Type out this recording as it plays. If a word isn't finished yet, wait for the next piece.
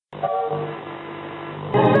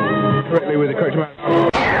correctly with the correct amount.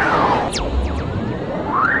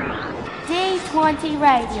 D20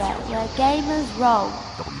 Radio, where gamers roll.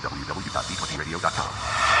 www.d20radio.com.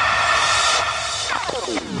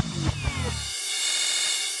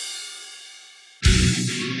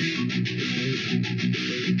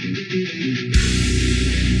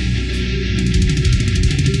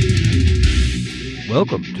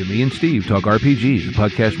 Welcome to Me and Steve Talk RPGs, a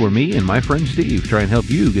podcast where me and my friend Steve try and help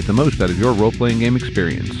you get the most out of your role-playing game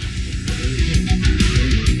experience.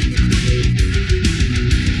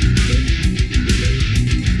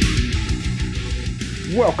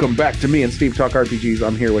 Welcome back to Me and Steve Talk RPGs.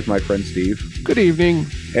 I'm here with my friend Steve. Good evening.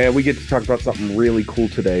 And we get to talk about something really cool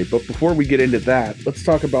today. But before we get into that, let's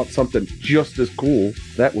talk about something just as cool.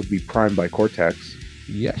 That would be Prime by Cortex.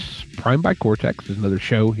 Yes, Prime by Cortex is another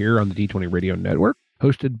show here on the D20 Radio Network,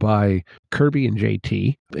 hosted by Kirby and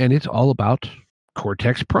JT, and it's all about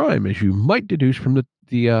Cortex Prime, as you might deduce from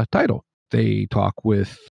the title. They talk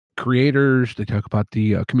with creators, they talk about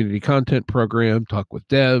the community content program, talk with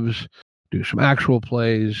devs, do some actual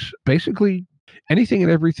plays, basically anything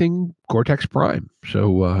and everything Cortex Prime.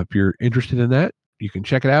 So if you're interested in that, you can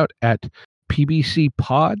check it out at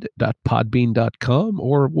pbcpod.podbean.com,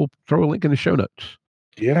 or we'll throw a link in the show notes.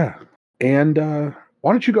 Yeah. And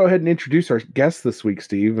why don't you go ahead and introduce our guest this week,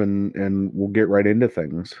 Steve, and we'll get right into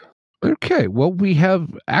things. Okay. Well, we have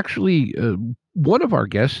actually one of our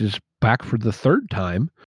guests is back for the third time,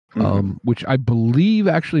 which I believe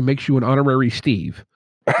actually makes you an honorary Steve,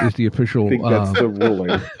 is the official. I think that's the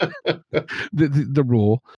ruling. the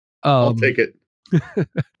rule. I'll take it.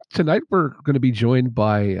 Tonight we're going to be joined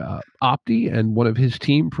by Opti and one of his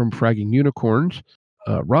team from Fragging Unicorns,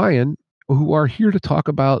 Ryan, who are here to talk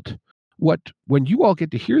about what, when you all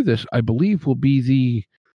get to hear this, I believe will be the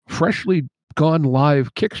freshly gone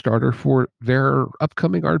live Kickstarter for their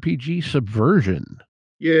upcoming RPG Subversion.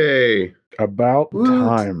 Yay. About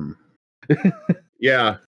time.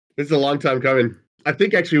 Yeah, this is a long time coming. I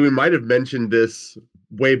think actually we might have mentioned this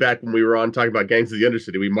way back when we were on talking about Gangs of the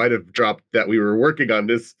Undercity. We might have dropped that we were working on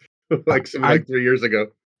this like 3 years ago.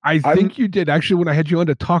 I think you did actually when I had you on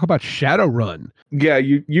to talk about Shadowrun. Yeah,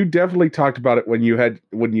 you definitely talked about it when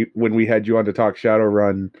we had you on to talk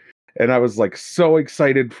Shadowrun, and I was like so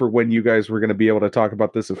excited for when you guys were going to be able to talk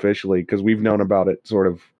about this officially, because we've known about it sort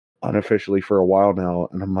of unofficially for a while now,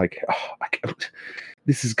 and I'm like,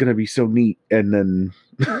 this is going to be so neat. And then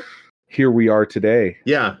here we are today.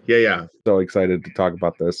 Yeah. So excited to talk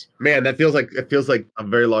about this. Man, it feels like a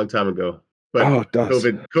very long time ago. But it does.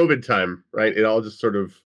 COVID time, right? It all just sort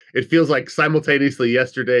of, it feels like simultaneously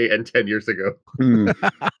yesterday and 10 years ago.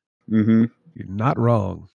 Mm-hmm. You're not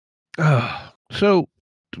wrong. So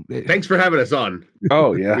thanks for having us on.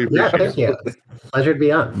 Oh, yeah. Yeah, thank you. Pleasure to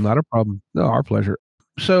be on. Not a problem. No, our pleasure.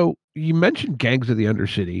 So you mentioned Gangs of the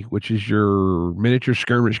Undercity, which is your miniature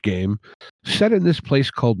skirmish game set in this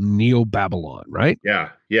place called Neo Babylon, right? Yeah.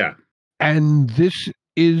 And this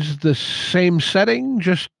is the same setting,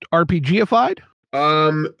 just RPGified?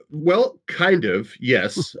 Well, kind of,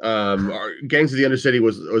 yes. Our Gangs of the Undercity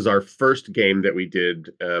was our first game that we did,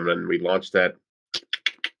 and we launched that a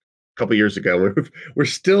couple years ago.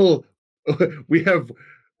 We have,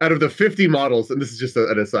 out of the 50 models, and this is just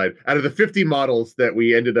an aside, out of the 50 models that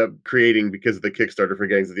we ended up creating because of the Kickstarter for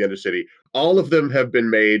Gangs of the Undercity, all of them have been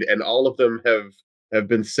made, and all of them have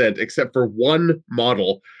been sent, except for one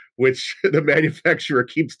model, which the manufacturer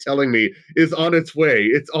keeps telling me is on its way.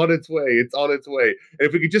 It's on its way. And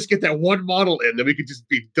if we could just get that one model in, then we could just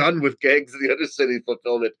be done with Gangs of the Undercity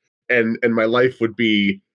fulfillment, and my life would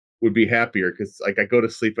be happier, because like I go to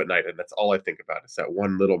sleep at night and that's all I think about is that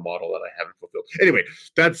one little model that I haven't fulfilled. Anyway,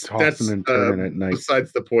 that's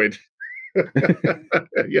besides the point.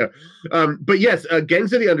 Yeah. But yes,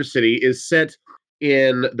 Gangs of the Undercity is set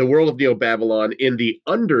in the world of Neo Babylon, in the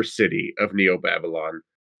Undercity of Neo Babylon.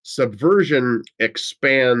 Subversion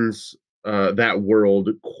expands that world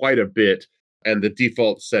quite a bit, and the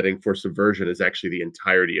default setting for Subversion is actually the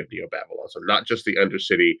entirety of Neo Babylon. So not just the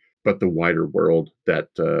Undercity, but the wider world that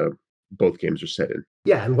both games are set in.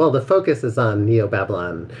 Yeah, and while the focus is on Neo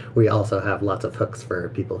Babylon, we also have lots of hooks for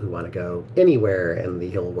people who want to go anywhere in the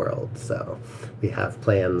whole world. So we have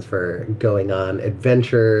plans for going on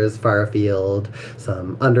adventures far afield,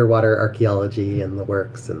 some underwater archaeology in the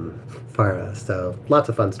works, and Fara. So lots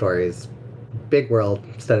of fun stories. Big world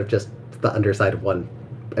instead of just the underside of one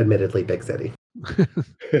admittedly big city.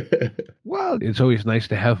 Well, it's always nice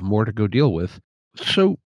to have more to go deal with.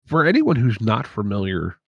 So for anyone who's not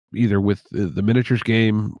familiar either with the miniatures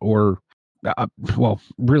game or,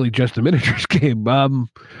 really just the miniatures game,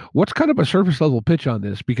 what's kind of a surface level pitch on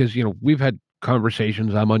this? Because, we've had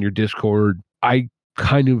conversations. I'm on your Discord. I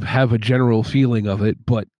kind of have a general feeling of it,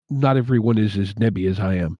 but not everyone is as nebby as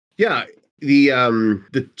I am. Yeah, the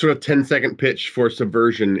sort of 10-second pitch for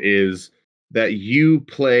Subversion is that you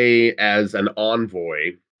play as an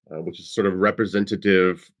envoy, which is sort of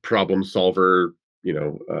representative problem solver,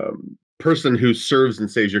 person who serves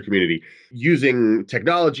and saves your community using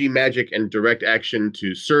technology, magic, and direct action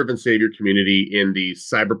to serve and save your community in the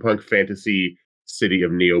cyberpunk fantasy city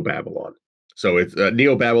of Neo Babylon. So it's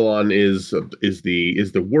Neo Babylon is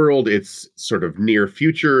the world. It's sort of near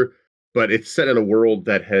future, but it's set in a world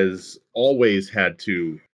that has always had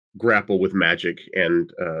to grapple with magic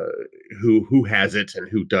and who has it and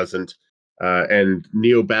who doesn't. And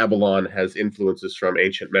Neo Babylon has influences from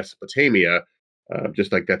ancient Mesopotamia.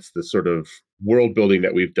 Just like that's the sort of world building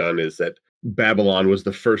that we've done, is that Babylon was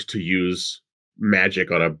the first to use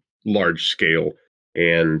magic on a large scale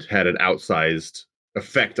and had an outsized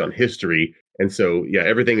effect on history. And so, yeah,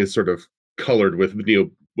 everything is sort of colored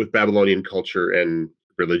with Babylonian culture and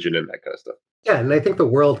religion and that kind of stuff. Yeah, and I think the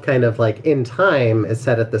world kind of like in time is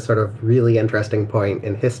set at this sort of really interesting point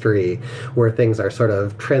in history where things are sort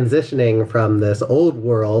of transitioning from this old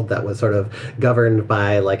world that was sort of governed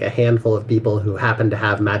by like a handful of people who happened to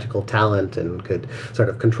have magical talent and could sort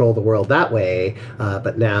of control the world that way.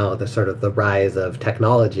 But now the sort of the rise of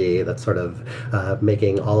technology that's sort of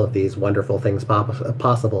making all of these wonderful things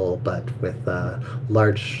possible, but with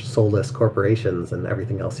large soulless corporations and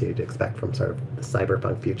everything else you'd expect from sort of the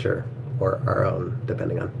cyberpunk future. Or our own,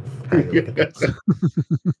 depending on how you look at this.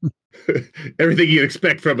 Everything you'd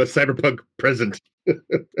expect from a cyberpunk present.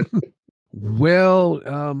 Well,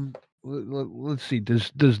 let's see.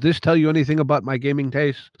 Does this tell you anything about my gaming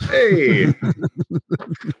taste? Hey,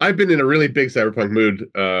 I've been in a really big cyberpunk mood.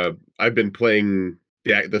 I've been playing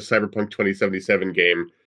the Cyberpunk 2077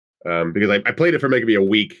 game because I played it for maybe a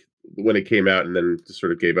week when it came out and then just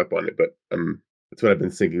sort of gave up on it. But that's what I've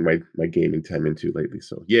been sinking my gaming time into lately.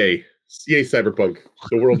 So yay Cyberpunk!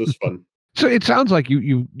 The world is fun. So it sounds like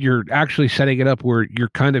you're actually setting it up where you're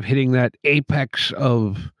kind of hitting that apex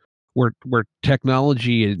of where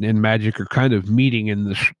technology and magic are kind of meeting,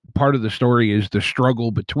 and this part of the story is the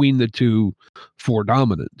struggle between the two for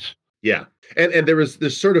dominance. Yeah, and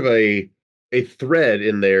there's sort of a thread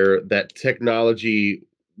in there that technology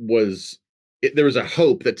was. There was a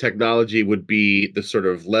hope that technology would be the sort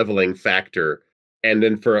of leveling factor, and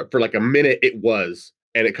then for like a minute it was.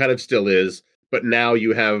 And it kind of still is, but now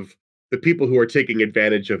you have the people who are taking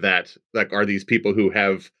advantage of that, like are these people who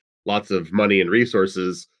have lots of money and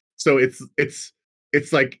resources. So it's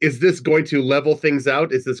like, is this going to level things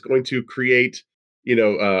out? Is this going to create,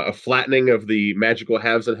 a flattening of the magical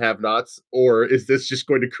haves and have-nots, or is this just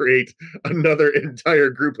going to create another entire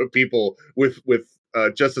group of people with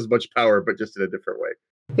just as much power, but just in a different way?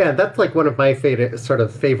 Yeah, that's like one of my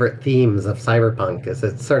favorite themes of cyberpunk is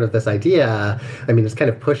it's sort of this idea. I mean, it's kind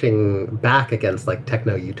of pushing back against like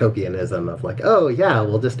techno-utopianism of like, oh yeah,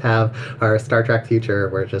 we'll just have our Star Trek future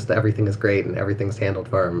where just everything is great and everything's handled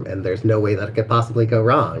for them and there's no way that it could possibly go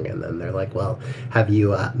wrong. And then they're like, well, have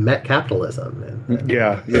you met capitalism? And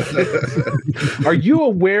yeah. Are you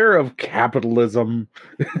aware of capitalism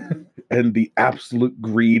and the absolute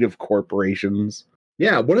greed of corporations?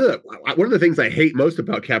 Yeah, one of the things I hate most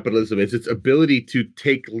about capitalism is its ability to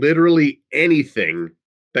take literally anything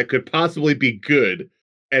that could possibly be good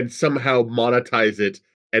and somehow monetize it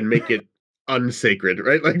and make it unsacred,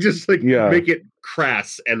 right? Like just like make it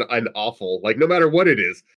crass and awful. Like no matter what it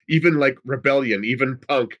is, even like rebellion, even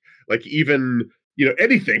punk, like even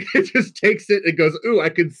anything. It just takes it and goes, "Ooh, I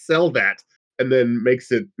could sell that," and then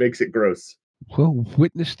makes it gross. Well,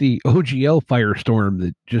 witness the OGL firestorm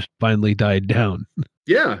that just finally died down.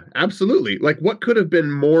 Yeah, absolutely. Like what could have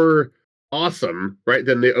been more awesome, right,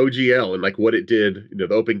 than the OGL and like what it did, the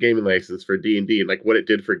open gaming license for D&D and like what it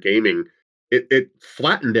did for gaming. It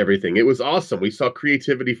flattened everything. It was awesome. We saw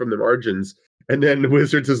creativity from the margins. And then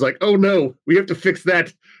Wizards is like, "Oh no, we have to fix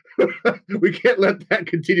that. We can't let that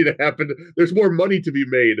continue to happen. There's more money to be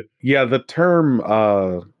made." Yeah, the term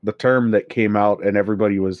that came out and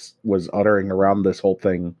everybody was uttering around this whole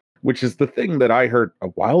thing, which is the thing that I heard a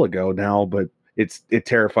while ago now, but it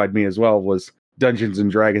terrified me as well, was Dungeons and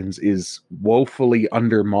Dragons is woefully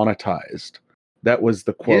under monetized. That was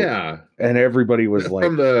the quote. Yeah. And everybody was like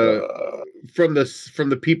from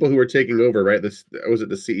the people who were taking over, right? Was it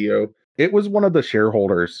the CEO? It was one of the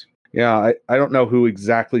shareholders. Yeah, I don't know who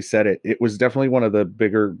exactly said it. It was definitely one of the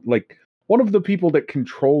bigger, like one of the people that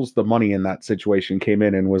controls the money in that situation came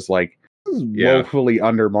in and was like, "This is woefully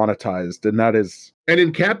under monetized," and that is. And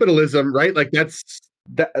in capitalism, right? Like that's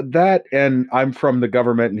that, and "I'm from the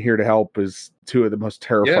government and here to help" is two of the most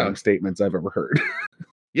terrifying statements I've ever heard.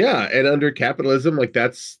 Yeah, and under capitalism, like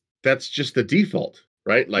that's just the default,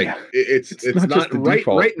 right? Like Yeah. it's not just not the right.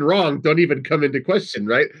 default. Right and wrong don't even come into question,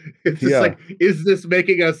 right? It's just Yeah. like, is this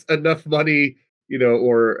making us enough money,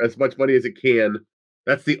 or as much money as it can?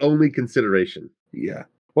 That's the only consideration. Yeah.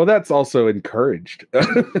 Well, that's also encouraged.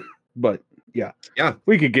 But yeah,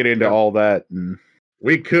 we could get into all that. And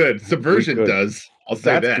we could. Subversion could. does. I'll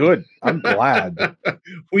say that's that. good. I'm glad.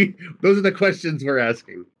 Those are the questions we're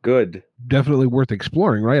asking. Good. Definitely worth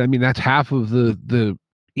exploring, right? I mean, that's half of the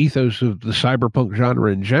ethos of the cyberpunk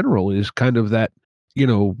genre in general is kind of that,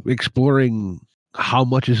 exploring how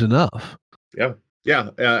much is enough. Yeah.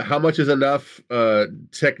 Yeah. How much is enough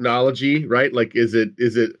technology, right? Like, is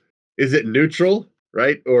it neutral,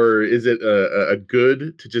 right? Or is it a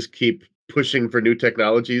good to just keep pushing for new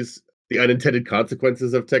technologies? The unintended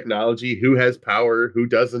consequences of technology, who has power, who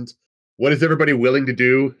doesn't, what is everybody willing to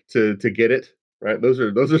do to get it, right? Those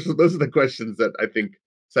are the questions that I think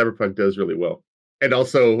Cyberpunk does really well. And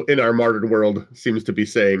also in our modern world seems to be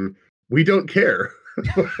saying, we don't care.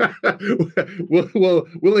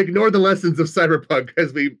 we'll ignore the lessons of Cyberpunk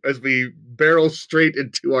as we barrel straight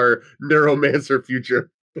into our neuromancer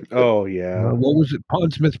future. Oh yeah. What was it? Pawn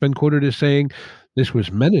Smith's been quoted as saying, "This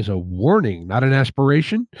was meant as a warning, not an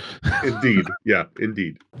aspiration." Indeed, yeah,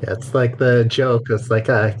 indeed. Yeah, it's like the joke. It's like,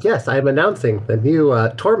 yes, I'm announcing the new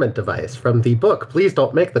torment device from the book. Please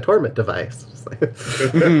don't make the torment device.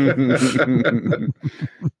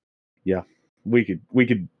 Yeah, we could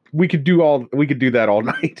do that all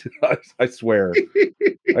night. I swear.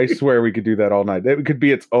 I swear we could do that all night. It could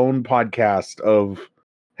be its own podcast of,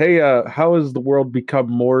 hey, how has the world become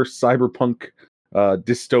more cyberpunk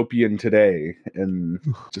dystopian today? And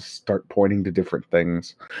just start pointing to different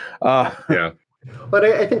things. Yeah. But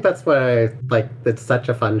I think that's why it's such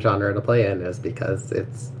a fun genre to play in, is because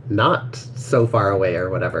it's not so far away or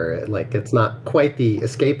whatever. Like, it's not quite the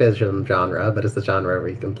escapism genre, but it's the genre where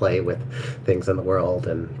you can play with things in the world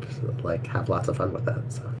and like have lots of fun with that.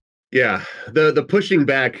 So. Yeah, the pushing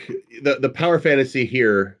back, the power fantasy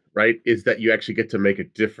here, right, is that you actually get to make a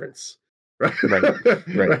difference. Right.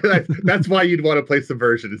 That's why you'd want to play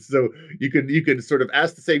Subversion. So you could sort of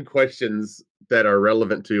ask the same questions that are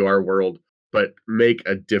relevant to our world, but make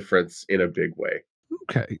a difference in a big way.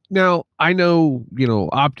 Okay. Now, I know,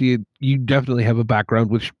 Opti, you definitely have a background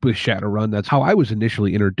with Shadowrun. That's how I was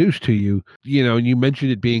initially introduced to you. And you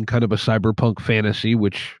mentioned it being kind of a cyberpunk fantasy,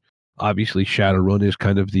 which obviously Shadowrun is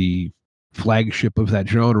kind of the flagship of that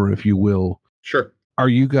genre, if you will. Sure. Are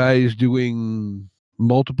you guys doing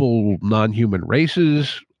multiple non-human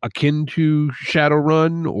races akin to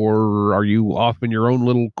Shadowrun, or are you off in your own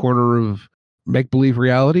little corner of make-believe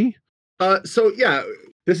reality? So yeah,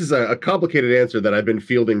 this is a complicated answer that I've been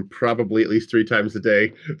fielding probably at least 3 times a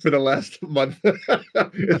day for the last month.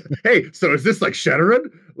 Hey, so is this like Shadowrun?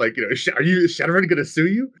 Like, is Shadowrun going to sue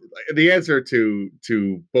you? The answer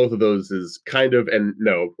to both of those is kind of, and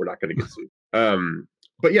no, we're not going to get sued.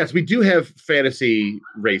 But yes, we do have fantasy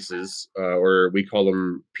races, or we call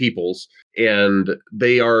them peoples, and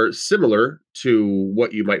they are similar to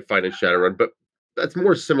what you might find in Shadowrun, but that's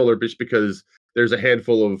more similar just because there's a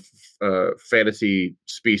handful of fantasy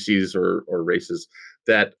species or races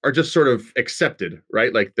that are just sort of accepted,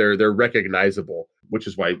 right? Like they're recognizable, which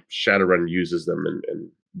is why Shadowrun uses them and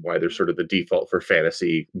why they're sort of the default for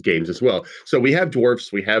fantasy games as well. So we have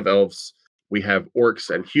dwarfs, we have elves, we have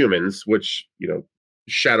orcs and humans, which,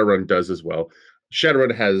 Shadowrun does as well.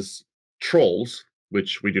 Shadowrun has trolls,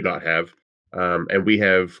 which we do not have. And we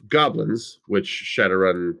have goblins, which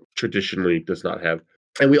Shadowrun traditionally does not have.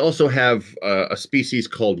 And we also have a species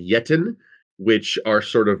called Yetin, which are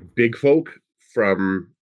sort of big folk from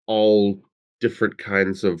all different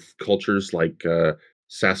kinds of cultures, like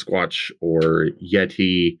Sasquatch or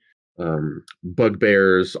Yeti,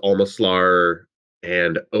 bugbears, Almaslar,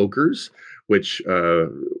 and ogres, which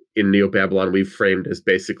in Neo-Babylon we've framed as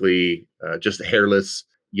basically just hairless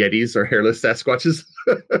Yetis or hairless Sasquatches.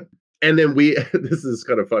 And then this is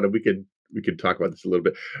kind of fun, and we could talk about this a little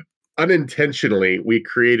bit. Unintentionally, we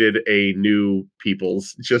created a new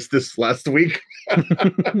peoples just this last week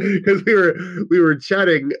because we were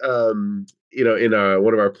chatting, in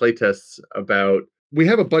one of our playtests about, we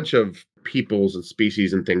have a bunch of peoples and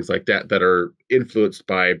species and things like that are influenced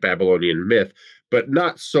by Babylonian myth, but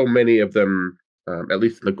not so many of them, at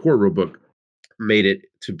least in the core rulebook, made it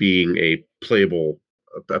to being a playable,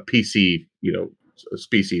 a PC,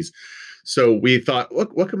 species. So we thought,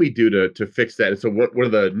 what can we do to fix that? And so one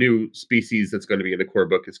of the new species that's going to be in the core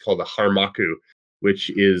book is called a Harmaku,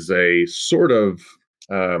 which is a sort of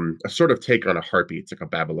take on a harpy. It's like a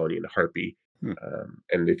Babylonian harpy.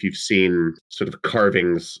 And if you've seen sort of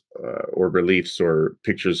carvings or reliefs or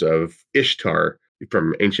pictures of Ishtar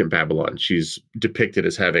from ancient Babylon, she's depicted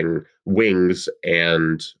as having wings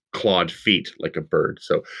and clawed feet like a bird.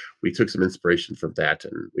 So we took some inspiration from that,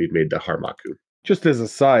 and we've made the Harmaku. Just as a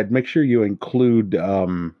side, make sure you include,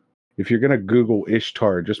 if you're going to Google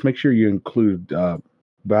Ishtar, just make sure you include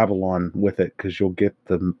Babylon with it, because you'll get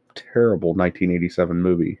the terrible 1987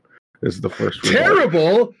 movie. This is the first one.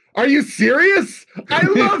 Terrible? Are you serious? I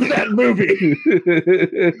love that movie.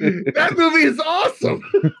 That movie is awesome.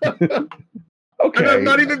 Okay. And I'm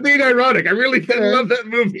not even being ironic. I really did love that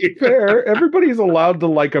movie. Fair. Everybody's allowed to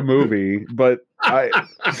like a movie, but I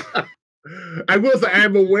will say I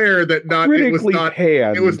am aware that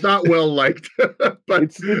it was not well liked.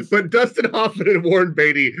 but Dustin Hoffman and Warren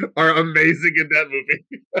Beatty are amazing in that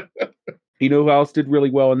movie. You know who else did really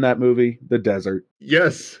well in that movie? The Desert.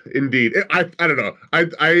 Yes, indeed. I don't know.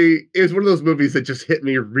 It was one of those movies that just hit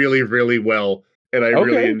me really, really well, and I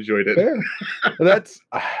really enjoyed it. Fair. That's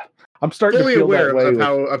I'm starting fully to feel aware that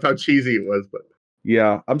way of how cheesy it was, but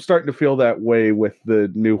yeah, I'm starting to feel that way with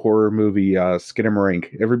the new horror movie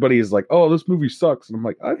Skinamarink. Everybody is like, "Oh, this movie sucks," and I'm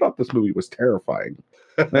like, "I thought this movie was terrifying."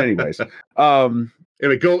 Anyways,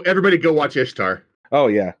 anyway, everybody go watch Ishtar. Oh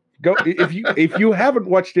yeah. Go if you haven't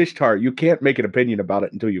watched Ishtar, you can't make an opinion about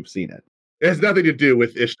it until you've seen it. It has nothing to do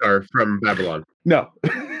with Ishtar from Babylon. No.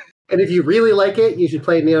 And if you really like it, you should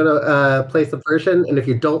play play Subversion. And if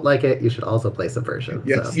you don't like it, you should also play Subversion.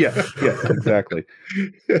 Yes, so. yes, exactly.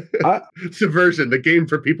 Subversion, the game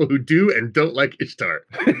for people who do and don't like Ishtar.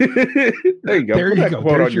 There you go. There you go.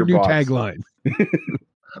 There's your new box. tagline.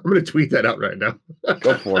 I'm going to tweet that out right now.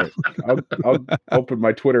 Go for it. I'll open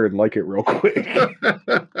my Twitter and like it real quick.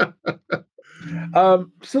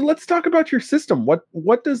 So let's talk about your system.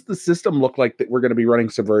 What does the system look like that we're going to be running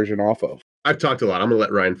Subversion off of? I've talked a lot. I'm going to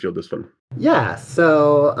let Ryan field this one. Yeah,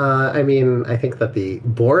 so, I think that the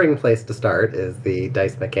boring place to start is the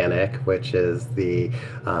dice mechanic, which is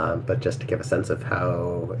but just to give a sense of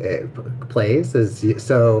how it plays,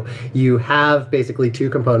 so you have basically two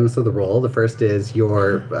components of the roll. The first is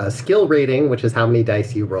your skill rating, which is how many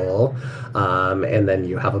dice you roll, and then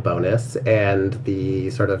you have a bonus. And the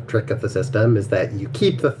sort of trick of the system is that you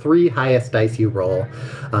keep the three highest dice you roll.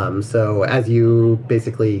 So as you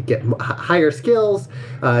basically get higher skills,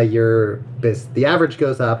 the average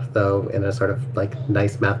goes up, though in a sort of like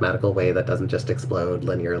nice mathematical way that doesn't just explode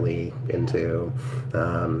linearly into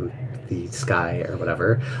the sky or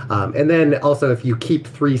whatever. And then also, if you keep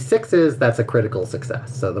 3 6s, that's a critical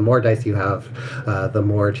success. So the more dice you have, the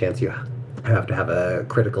more chance you have to have a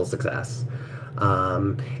critical success.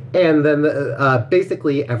 And then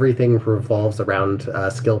basically everything revolves around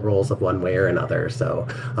skill rolls of one way or another. So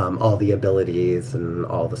all the abilities and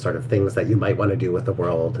all the sort of things that you might want to do with the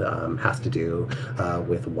world has to do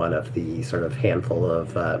with one of the sort of handful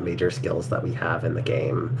of major skills that we have in the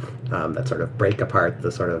game that sort of break apart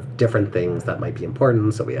the sort of different things that might be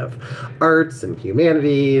important. So we have arts and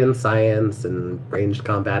humanity and science and ranged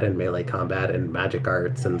combat and melee combat and magic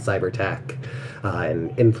arts and cyber tech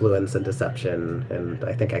and influence and deception. And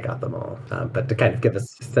I think I got them all. But to kind of give a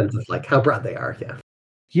sense of like how broad they are,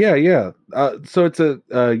 Yeah. So it's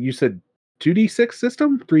you said 2d6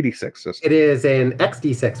 system, 3d6 system. It is an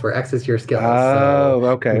XD6 where X is your skill. Oh,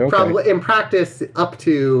 okay. Probably in practice up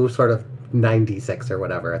to sort of 96 or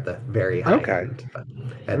whatever at the very high end.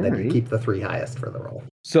 And then you keep the 3 highest for the roll.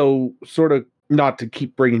 So sort of not to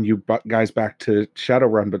keep bringing you guys back to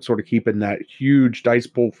Shadowrun, but sort of keeping that huge dice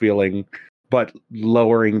pool feeling, but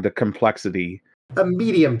lowering the complexity. A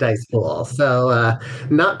medium dice pool, so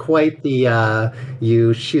not quite the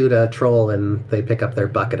you shoot a troll and they pick up their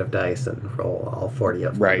bucket of dice and roll all 40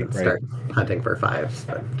 of them and start hunting for 5s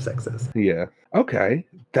and 6s. Yeah. Okay,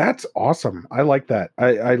 that's awesome. I like that.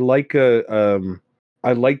 I like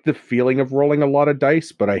I like the feeling of rolling a lot of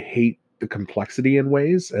dice, but I hate the complexity in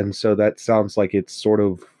ways, and so that sounds like it's sort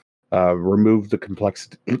of removed the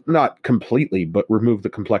complexity, not completely, but removed the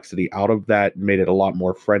complexity out of that and made it a lot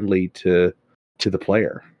more friendly to the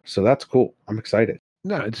player. So that's cool. I'm excited.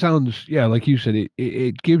 No, it sounds, like you said,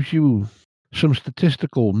 it gives you some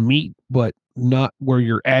statistical meat, but not where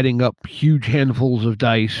you're adding up huge handfuls of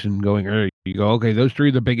dice and going, you go, okay, those 3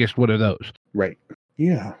 are the biggest. What are those? Right.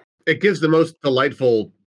 Yeah. It gives the most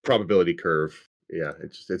delightful probability curve. Yeah,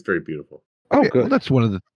 it's very beautiful. Oh, good. Well, that's one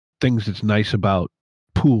of the things that's nice about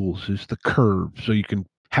pools is the curve. So you can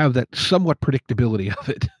have that somewhat predictability of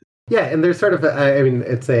it. Yeah, and there's sort of,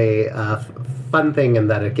 it's a fun thing in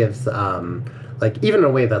that it gives like even in a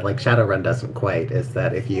way that like Shadowrun doesn't quite, is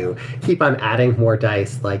that if you keep on adding more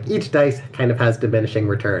dice, like each dice kind of has diminishing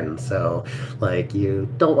returns. So like you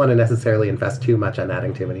don't want to necessarily invest too much on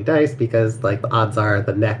adding too many dice, because like the odds are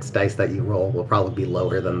the next dice that you roll will probably be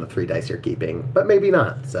lower than the 3 dice you're keeping, but maybe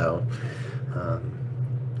not. So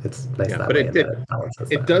it's nice that but way.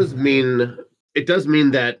 It does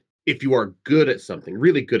mean that if you are good at something,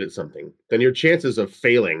 really good at something, then your chances of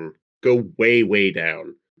failing go way, way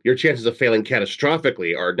down. Your chances of failing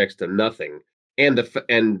catastrophically are next to nothing, and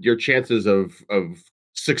your chances of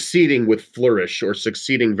succeeding with flourish or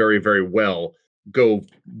succeeding very, very well go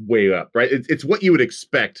way up. Right? It's what you would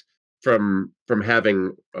expect from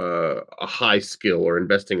having a high skill or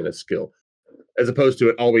investing in a skill, as opposed to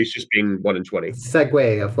it always just being 1 in 20.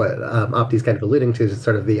 Segue of what Opti's kind of alluding to is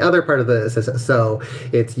sort of the other part of the system. So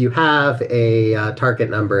it's you have a target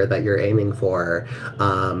number that you're aiming for,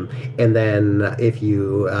 and then if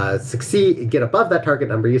you get above that target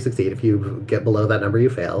number, you succeed. If you get below that number, you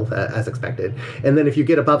fail, as expected. And then if you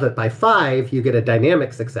get above it by 5, you get a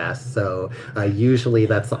dynamic success. So usually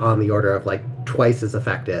that's on the order of like twice as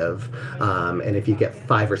effective. And if you get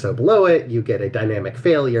 5 or so below it, you get a dynamic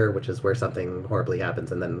failure, which is where something horribly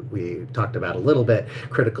happens. And then we talked about a little bit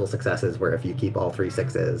critical successes, where if you keep all 3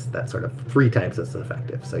 6s, that's sort of 3 times as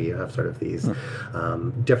effective. So you have sort of these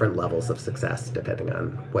different levels of success depending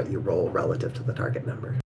on what you roll relative to the target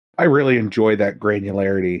number. I really enjoy that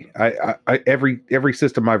granularity. I every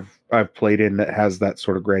system I've played in that has that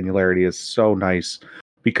sort of granularity is so nice,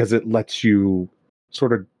 because it lets you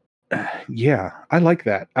sort of I like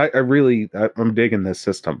that. I'm digging this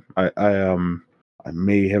system. I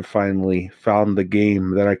may have finally found the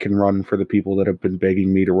game that I can run for the people that have been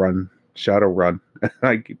begging me to run Shadowrun.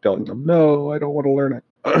 I keep telling them, no, I don't want to learn it.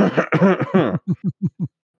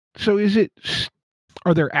 So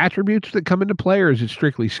are there attributes that come into play, or is it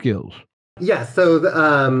strictly skills? Yeah, so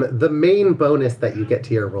the main bonus that you get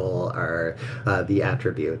to your roll are the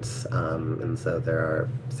attributes, and so there are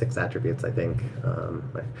 6 attributes, I think,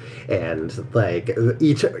 and like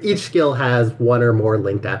each skill has 1 or more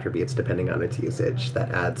linked attributes depending on its usage that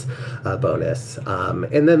adds a bonus,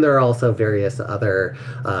 and then there are also various other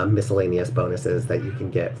miscellaneous bonuses that you can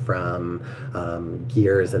get from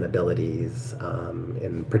gears and abilities,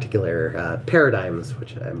 in particular paradigms,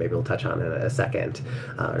 which maybe we'll touch on in a second,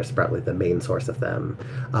 are probably the main source of them.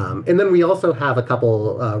 And then we also have a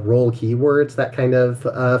couple role keywords that kind of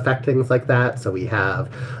affect things like that. So we have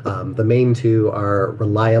the main 2 are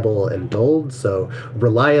reliable and dulled. So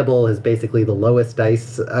reliable is basically the lowest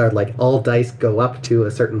dice, or like all dice go up to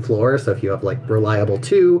a certain floor. So if you have like reliable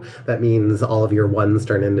 2, that means all of your 1s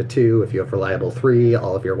turn into 2. If you have reliable 3,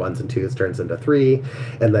 all of your 1s and 2s turns into 3.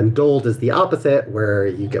 And then dulled is the opposite, where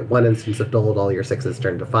you get 1 instance of dulled, all your 6s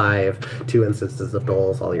turn to 5, 2 instances of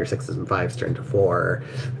dulls, all your 6s and 5s turn to 4,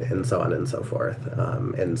 and so on and so forth.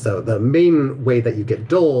 And so the main way that you get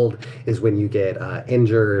dulled is when you get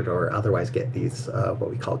injured or otherwise get these what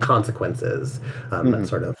we call consequences, that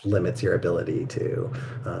sort of limits your ability to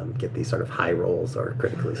get these sort of high rolls or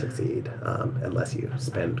critically succeed, unless you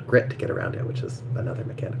spend grit to get around it, which is another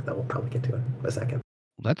mechanic that we'll probably get to in a second.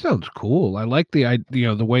 That sounds cool. I like the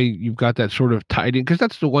idea, the way you've got that sort of tied in, because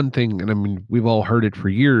that's the one thing, and I mean, we've all heard it for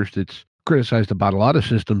years, that's criticized about a lot of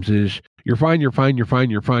systems, is you're fine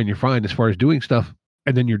as far as doing stuff,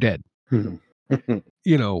 and then you're dead.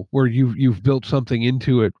 You know, where you've built something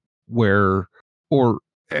into it where, or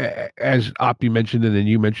as Opti mentioned, and then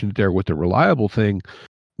you mentioned there with the reliable thing,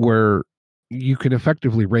 where you can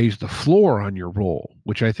effectively raise the floor on your roll,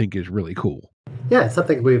 which I think is really cool. Yeah, it's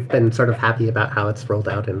something we've been sort of happy about how it's rolled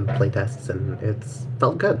out in playtests, and it's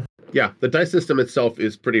felt good. Yeah, the dice system itself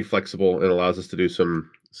is pretty flexible and allows us to do some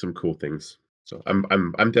cool things. So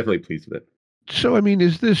I'm definitely pleased with it. So I mean,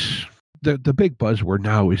 is this the big buzzword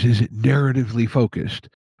now? Is it narratively focused,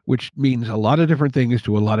 which means a lot of different things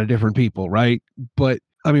to a lot of different people, right? But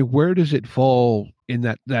I mean, where does it fall in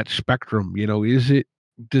that spectrum? You know, is it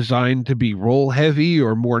designed to be roll heavy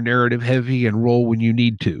or more narrative heavy and roll when you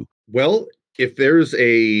need to? Well, if there's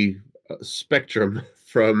a spectrum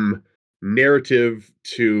from narrative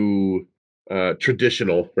to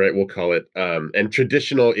traditional, right, we'll call it, and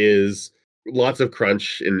traditional is lots of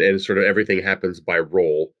crunch and sort of everything happens by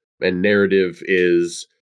roll, and narrative is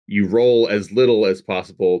you roll as little as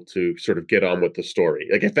possible to sort of get on with the story.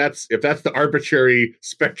 Like if that's the arbitrary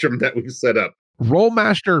spectrum that we've set up,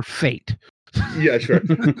 Rollmaster Fate. Yeah, sure.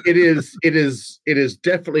 It is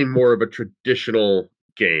definitely more of a traditional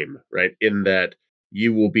game, right? In that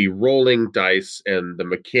you will be rolling dice and the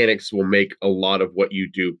mechanics will make a lot of what you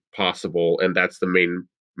do possible, and that's the main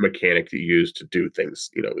mechanic that you use to do things,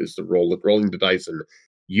 you know, is the rolling the dice and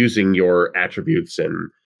using your attributes, and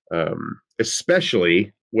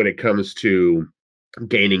especially when it comes to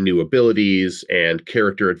gaining new abilities and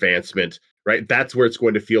character advancement, right? That's where it's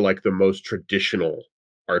going to feel like the most traditional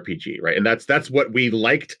RPG, right? And that's what we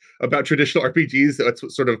liked about traditional RPGs. That's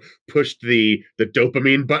what sort of pushed the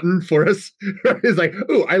dopamine button for us. It's like,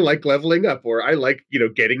 oh, I like leveling up, or I like,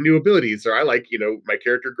 getting new abilities, or I like, my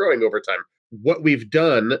character growing over time. What we've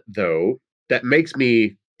done, though, that makes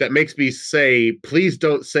me say, please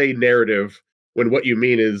don't say narrative when what you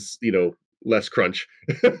mean is, less crunch.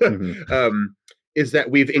 Mhm. Is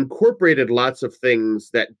that we've incorporated lots of things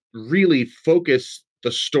that really focus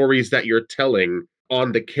the stories that you're telling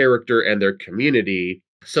on the character and their community.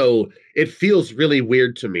 So it feels really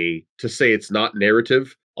weird to me to say it's not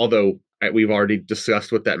narrative, although we've already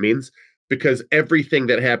discussed what that means, because everything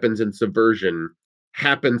that happens in Subversion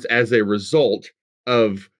happens as a result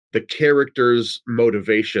of the characters'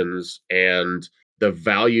 motivations and the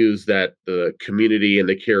values that the community and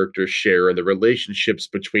the characters share and the relationships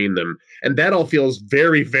between them. And that all feels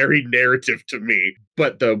very, very narrative to me.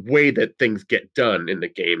 But the way that things get done in the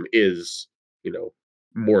game is,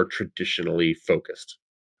 more traditionally focused.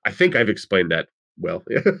 I think I've explained that well.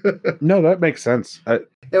 No, that makes sense.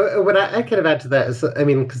 What I kind of add to that is, I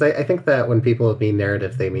mean, because I think that when people mean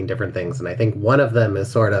narrative, they mean different things. And I think one of them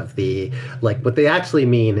is sort of what they actually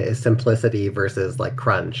mean is simplicity versus like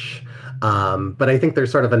crunch. But I think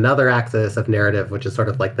there's sort of another axis of narrative, which is sort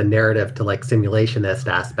of like the narrative to like simulationist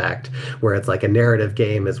aspect, where it's like a narrative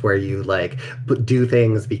game is where you like do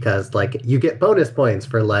things because like you get bonus points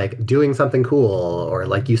for like doing something cool, or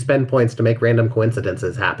like you spend points to make random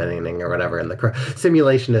coincidences happening or whatever. And the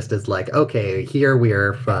simulationist is like, okay, here we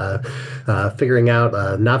are figuring out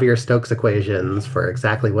Navier-Stokes equations for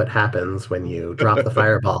exactly what happens when you drop the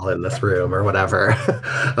fireball in this room or whatever.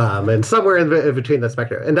 And somewhere in between the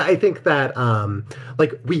spectrum. And I think that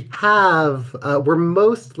we're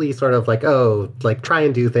mostly sort of like, try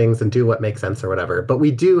and do things and do what makes sense or whatever. But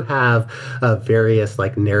we do have various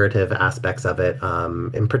like narrative aspects of it,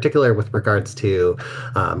 in particular with regards to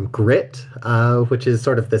grit, which is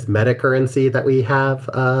sort of this meta currency that we have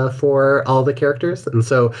for all the characters. And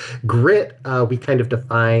so grit, we kind of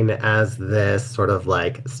define as this sort of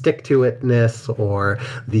like stick to itness, or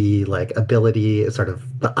the like ability, sort of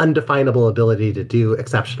the undefinable ability to do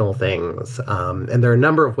exceptional things. And there are a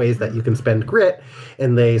number of ways that you can spend grit,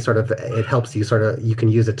 and it helps you you can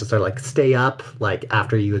use it to sort of like stay up, like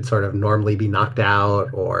after you would sort of normally be knocked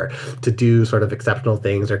out, or to do sort of exceptional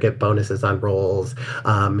things or get bonuses on rolls.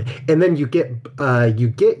 And then you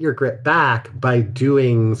get your grit back by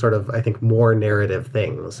doing sort of, I think, more narrative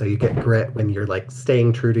things. So you get grit when you're like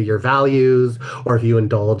staying true to your values, or if you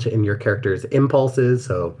indulge in your character's impulses.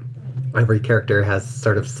 So every character has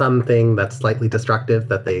sort of something that's slightly destructive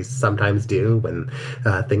that they sometimes do when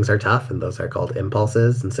things are tough, and those are called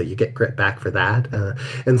impulses. And so you get grit back for that.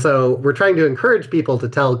 And so we're trying to encourage people to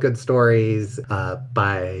tell good stories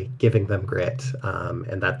by giving them grit.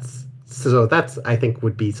 And that's, I think,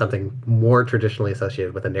 would be something more traditionally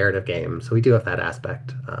associated with a narrative game. So we do have that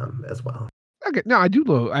aspect as well. Okay, no, I do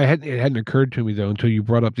know. It hadn't occurred to me though until you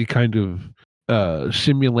brought up the kind of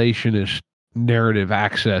simulationist narrative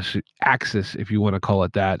axis, if you want to call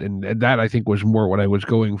it that, and that I think was more what I was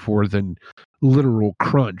going for than literal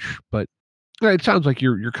crunch. But it sounds like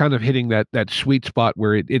you're kind of hitting that sweet spot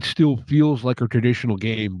where it still feels like a traditional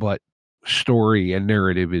game, but story and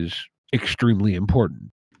narrative is extremely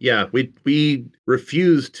important. Yeah, we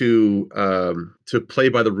refuse to play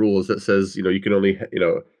by the rules that says you can only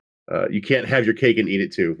you can't have your cake and eat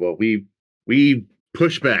it too. Well, we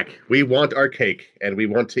push back. We want our cake and we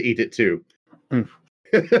want to eat it too.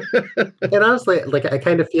 And honestly, like I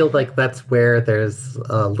kind of feel like that's where there's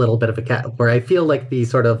a little bit of a where I feel like the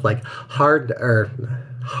sort of like hard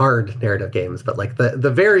narrative games, but like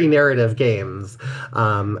the very narrative games,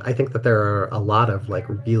 I think that there are a lot of like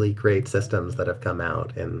really great systems that have come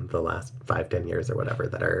out in the last 5-10 years or whatever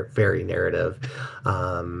that are very narrative.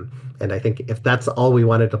 And I think if that's all we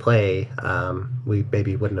wanted to play, we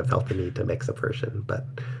maybe wouldn't have felt the need to make Subversion. But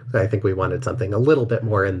I think we wanted something a little bit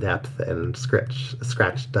more in depth and scratched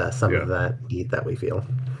some of that need that we feel.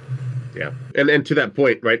 Yeah, and to that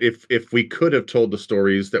point, right? If we could have told the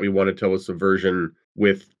stories that we want to tell with Subversion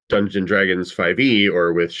with Dungeons & Dragons 5e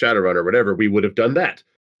or with Shadowrun or whatever, we would have done that.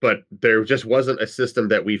 But there just wasn't a system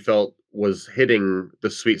that we felt was hitting the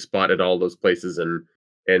sweet spot at all those places,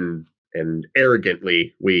 and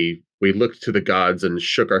arrogantly we looked to the gods and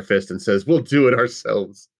shook our fist and says, "We'll do it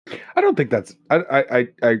ourselves." I don't think that's I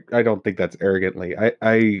don't think that's arrogantly. I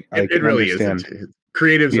it really understand. Isn't.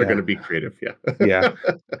 Creatives are going to be creative, yeah. Yeah.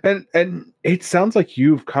 And it sounds like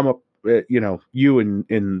you've come up you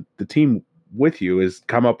and the team with you is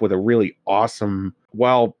come up with a really awesome,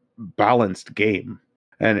 well balanced game.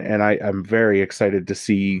 And I'm very excited to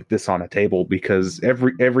see this on a table, because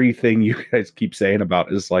everything you guys keep saying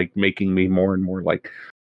about is like making me more and more like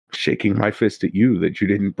shaking my fist at you that you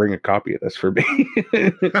didn't bring a copy of this for me.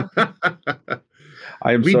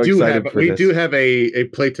 I am so excited for this. We do have a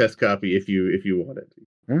playtest copy if you want it.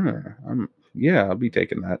 Yeah, I'll be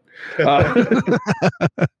taking that.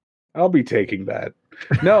 I'll be taking that.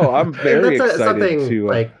 No, I'm very excited to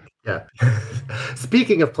like. Yeah.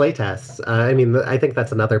 Speaking of playtests, I mean, I think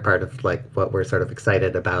that's another part of like what we're sort of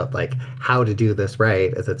excited about, like how to do this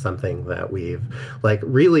right. Is it something that we've like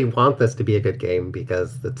really want this to be a good game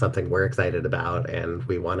because it's something we're excited about, and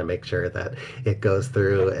we want to make sure that it goes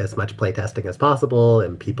through as much playtesting as possible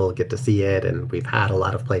and people get to see it. And we've had a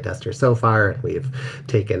lot of playtesters so far, and we've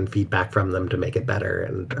taken feedback from them to make it better.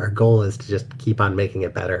 And our goal is to just keep on making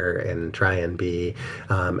it better and try and be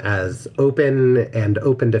as open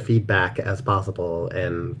to feedback as possible,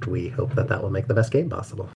 and we hope that will make the best game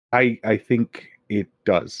possible. I think it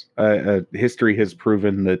does. History has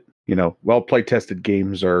proven that well play tested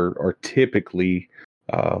games are typically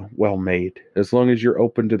well made. As long as you're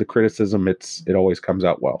open to the criticism, it always comes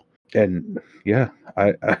out well. And yeah,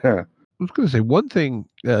 I was going to say one thing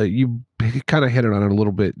you kind of hit it on it a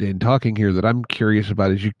little bit in talking here that I'm curious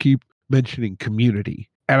about is you keep mentioning community,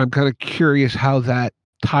 and I'm kind of curious how that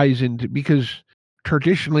ties into, because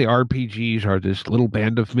traditionally RPGs are this little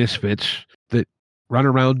band of misfits that run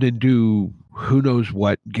around and do who knows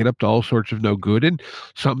what, get up to all sorts of no good, and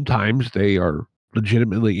sometimes they are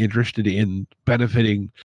legitimately interested in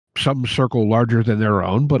benefiting some circle larger than their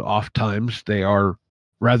own, but oftentimes they are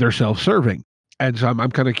rather self-serving. And so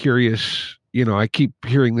I'm kind of curious, I keep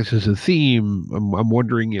hearing this as a theme. I'm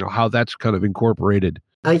wondering, how that's kind of incorporated.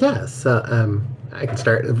 Yes, I can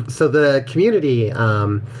start. So the community,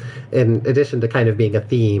 in addition to kind of being a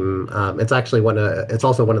theme, it's actually it's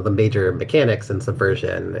also one of the major mechanics in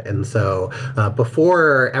Subversion. And so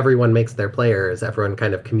before everyone makes their players, everyone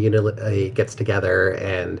kind of communally gets together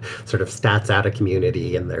and sort of stats out a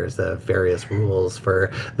community, and there's various rules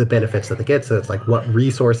for the benefits that they get. So it's like what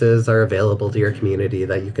resources are available to your community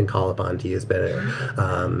that you can call upon to use better,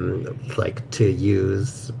 like to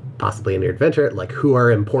use possibly in your adventure, like who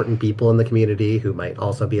are important people in the community who might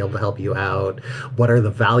also be able to help you out, what are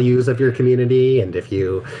the values of your community, and if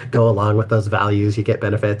you go along with those values you get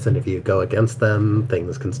benefits, and if you go against them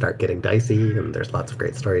things can start getting dicey, and there's lots of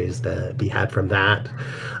great stories to be had from that.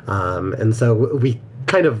 And so we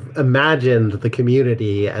kind of imagined the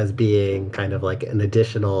community as being kind of like an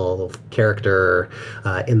additional character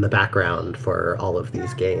in the background for all of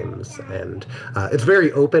these games. And it's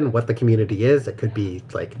very open what the community is. It could be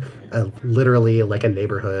like literally like a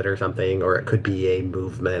neighborhood or something, or it could be a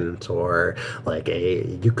movement, or like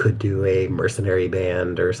you could do a mercenary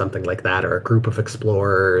band or something like that, or a group of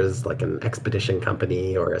explorers, like an expedition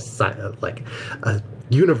company, or like a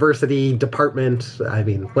university department. I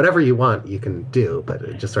mean, whatever you want you can do, but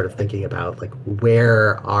just sort of thinking about like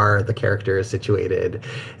where are the characters situated,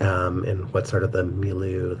 and what sort of the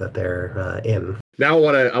milieu that they're in. Now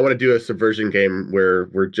I want to do a Subversion game where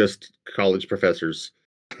we're just college professors,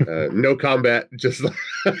 no combat, just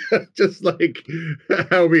like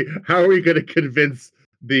how are we going to convince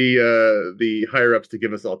the higher ups to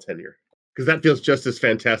give us all tenure? Because that feels just as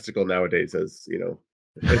fantastical nowadays as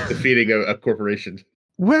as defeating a corporation.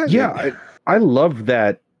 Well, yeah, I love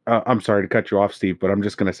that. I'm sorry to cut you off, Steve, but I'm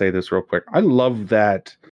just going to say this real quick. I love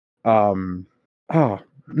that. Oh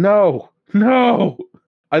no!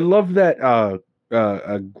 I love that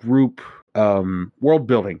a group world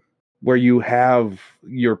building where you have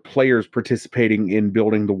your players participating in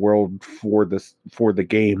building the world for the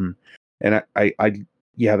game, and I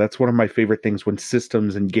that's one of my favorite things when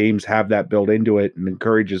systems and games have that built into it and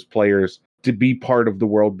encourages players to be part of the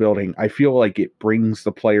world building. I feel like it brings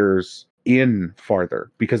the players in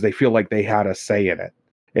farther because they feel like they had a say in it.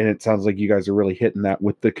 And it sounds like you guys are really hitting that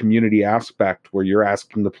with the community aspect where you're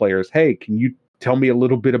asking the players, hey, can you tell me a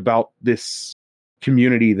little bit about this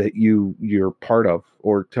community that you're part of,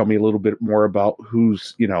 or tell me a little bit more about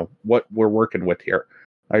who's, what we're working with here.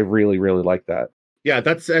 I really, really like that. Yeah,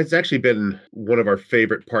 it's actually been one of our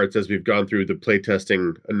favorite parts as we've gone through the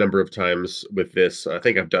playtesting a number of times with this. I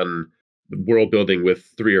think I've done world building with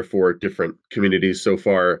 3 or 4 different communities so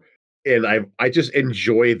far, and I just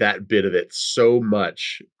enjoy that bit of it so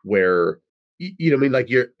much. Where like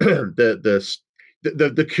you're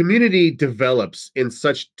the community develops in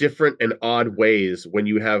such different and odd ways when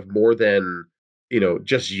you have more than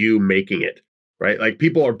just you making it, right? Like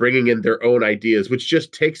people are bringing in their own ideas, which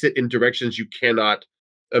just takes it in directions you cannot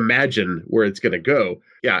imagine where it's going to go.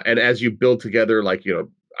 Yeah, and as you build together, like,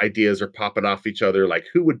 ideas are popping off each other, like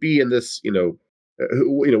who would be in this,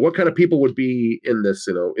 what kind of people would be in this,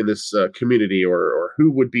 in this community, or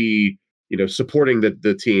who would be, supporting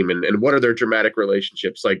the team, and what are their dramatic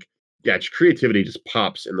relationships? Like, yeah, creativity just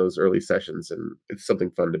pops in those early sessions, and it's something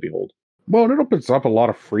fun to behold. Well, and it opens up a lot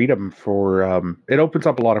of freedom for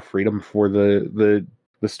the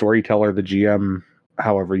storyteller, the GM,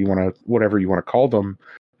 whatever you want to call them,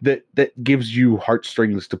 that gives you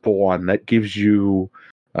heartstrings to pull on, that gives you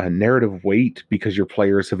a narrative weight because your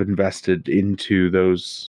players have invested into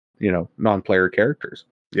those, non-player characters.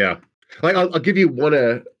 Yeah. Like I'll give you one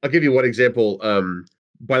example.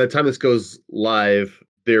 By the time this goes live,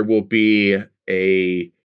 there will be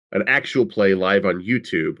an actual play live on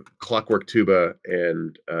YouTube. Clockwork Tuba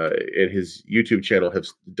and his YouTube channel have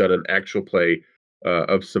done an actual play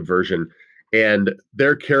of Subversion, and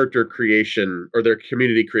their character creation or their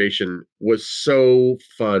community creation was so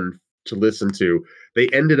fun to listen to. They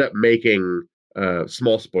ended up making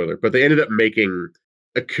small spoiler, but they ended up making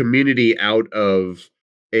a community out of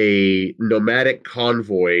a nomadic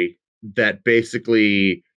convoy that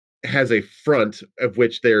basically has a front of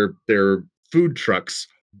which they're food trucks.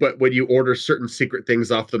 But when you order certain secret things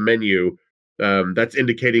off the menu, that's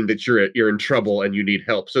indicating that you're in trouble and you need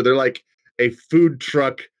help. So they're like a food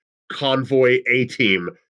truck convoy A-team,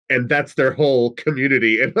 and that's their whole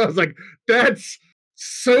community. And I was like, that's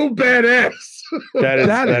so badass.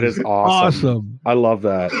 That is awesome. I love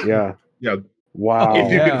that. Yeah. Yeah. Wow. If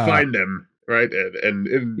you can find them, right, and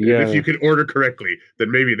if you can order correctly, then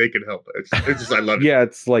maybe they can help. It's just, I love it. Yeah,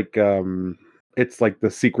 it's like the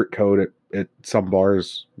secret code at some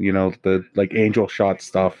bars, the like angel shot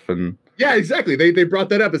stuff. And yeah, exactly. They brought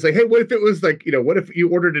that up. It's like, hey, what if it was like, what if you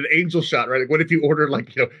ordered an angel shot, right? Like, what if you ordered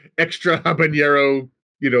like, extra habanero,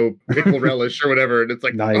 pickle relish or whatever, and it's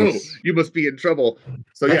like, nice. Oh, you must be in trouble.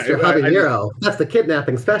 So extra habanero. That's the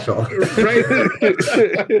kidnapping special, right?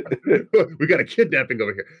 We got a kidnapping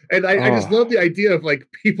over here, and I just love the idea of like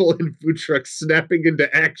people in food trucks snapping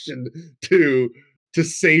into action to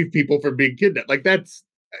save people from being kidnapped. Like that's.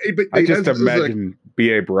 But I just imagine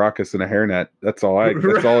B.A. Baracus in a hairnet. That's all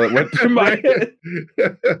that went through my head.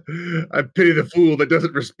 I pity the fool that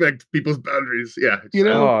doesn't respect people's boundaries. Yeah.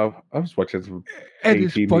 I was watching some. And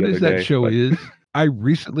as fun as that show is, I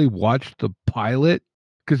recently watched the pilot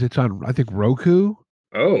because it's on, I think, Roku.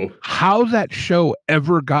 Oh. How that show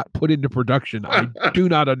ever got put into production, I do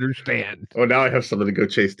not understand. Oh, now I have something to go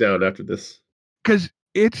chase down after this. Because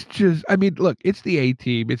it's just, I mean, look, it's the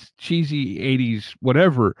A-team, it's cheesy 80s,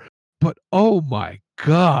 whatever, but oh my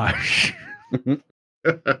gosh. I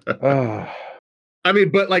mean,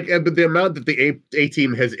 but like, but the amount that the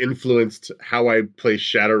A-team has influenced how I play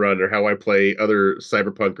Shadowrun or how I play other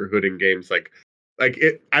Cyberpunk or Hooding games, like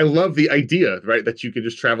it, I love the idea, right, that you can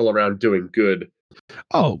just travel around doing good.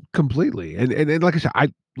 Oh, completely. And like I said,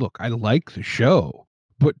 I like the show,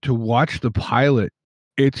 but to watch the pilot,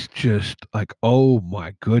 it's just like, oh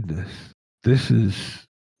my goodness, this is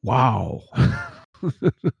wow.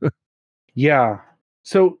 Yeah.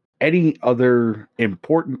 So any other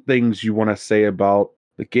important things you want to say about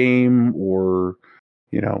the game, or,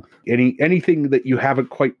 anything that you haven't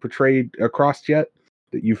quite portrayed across yet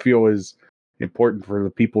that you feel is important for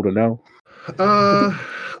the people to know?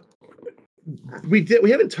 We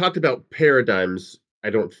haven't talked about paradigms, I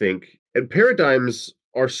don't think. And paradigms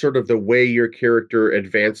are sort of the way your character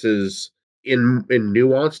advances in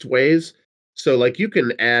nuanced ways. So like you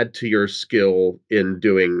can add to your skill in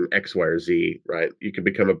doing X, Y, or Z, right? You can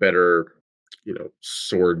become a better,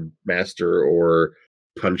 sword master or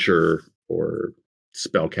puncher or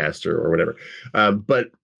spellcaster or whatever.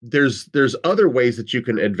 But there's other ways that you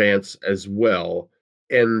can advance as well.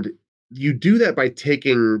 And you do that by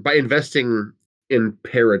investing in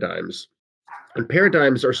paradigms. And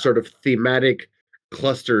paradigms are sort of thematic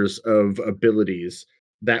clusters of abilities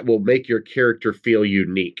that will make your character feel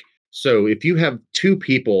unique. So if you have 2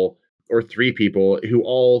 people or 3 people who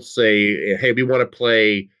all say, hey, we want to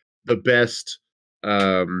play the best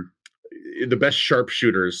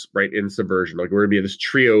sharpshooters, right, in Subversion, like we're going to be this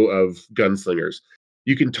trio of gunslingers,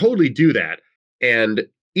 you can totally do that. And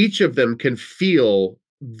each of them can feel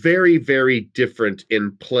very, very different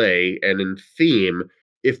in play and in theme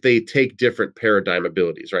if they take different paradigm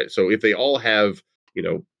abilities, right? So if they all have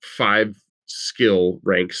 5 skill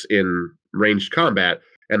ranks in ranged combat,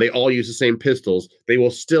 and they all use the same pistols, they will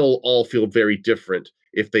still all feel very different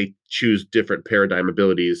if they choose different paradigm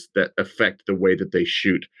abilities that affect the way that they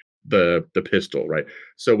shoot the pistol, right?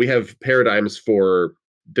 So we have paradigms for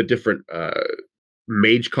the different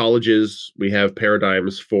mage colleges. We have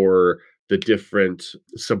paradigms for the different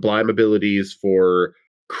sublime abilities for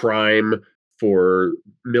crime, for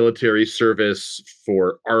military service,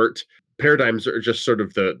 for art. Paradigms are just sort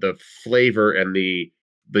of the flavor and the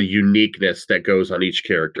uniqueness that goes on each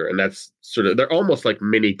character. And that's sort of, they're almost like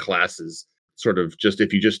mini classes, sort of, just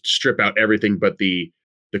if you just strip out everything but the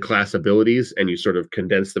class abilities and you sort of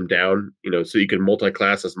condense them down, so you can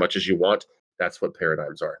multi-class as much as you want. That's what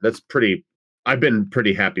paradigms are. I've been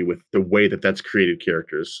pretty happy with the way that that's created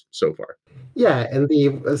characters so far. Yeah, and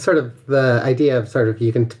the idea of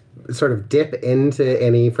you can sort of dip into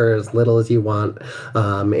any for as little as you want,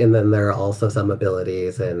 and then there are also some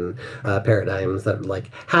abilities and paradigms that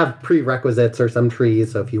have prerequisites or some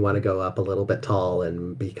trees. So if you want to go up a little bit tall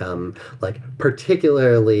and become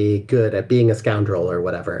particularly good at being a scoundrel or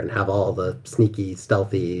whatever, and have all the sneaky,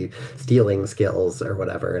 stealthy, stealing skills or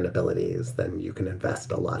whatever and abilities, then you can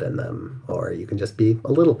invest a lot in them, or you can just be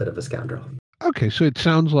a little bit of a scoundrel. Okay, so it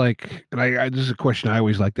sounds like, and this is a question I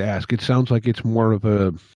always like to ask, it sounds like it's more of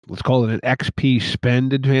a, let's call it an XP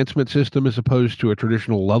spend advancement system as opposed to a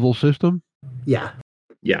traditional level system? Yeah.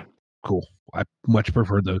 Yeah. Cool. I much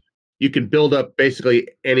prefer those. You can build up basically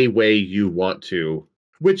any way you want to,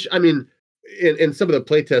 which, I mean, in some of the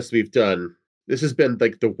playtests we've done, this has been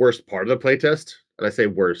the worst part of the playtest, and I say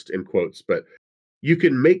worst in quotes, but you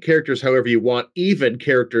can make characters however you want, even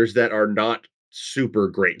characters that are not super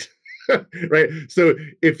great. Right. So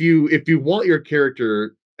if you want your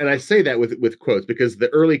character, and I say that with quotes because the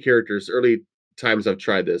early times I've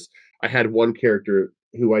tried this, I had one character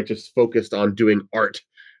who I just focused on doing art,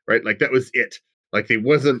 right? That was it. He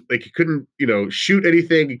wasn't he couldn't, shoot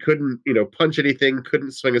anything. He couldn't, punch anything,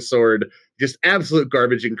 couldn't swing a sword, just absolute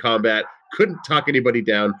garbage in combat, couldn't talk anybody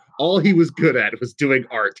down. All he was good at was doing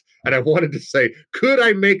art. And I wanted to say, could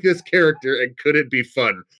I make this character and could it be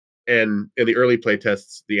fun? And in the early play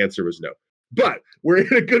tests, the answer was no. But we're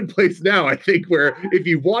in a good place now, I think, where if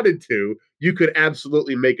you wanted to, you could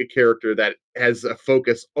absolutely make a character that has a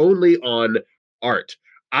focus only on art.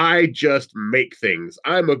 I just make things.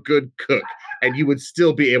 I'm a good cook. And you would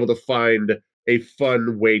still be able to find a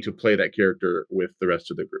fun way to play that character with the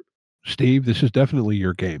rest of the group. Steve, this is definitely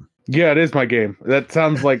your game. Yeah, it is my game. That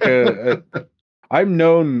sounds like I'm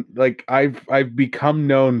known, I've become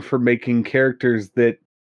known for making characters that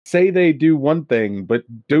say they do one thing, but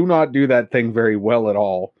do not do that thing very well at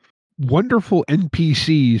all. Wonderful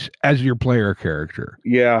NPCs as your player character.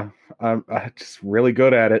 Yeah, I'm just really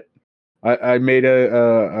good at it. I made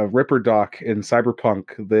a Ripper Doc in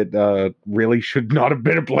Cyberpunk that really should not have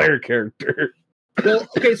been a player character. Well,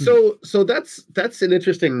 okay, so that's an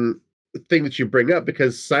interesting thing that you bring up,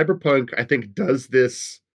 because Cyberpunk, I think, does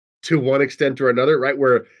this to one extent or another, right?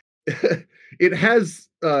 Where it has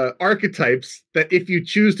archetypes that, if you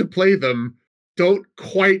choose to play them, don't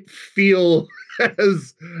quite feel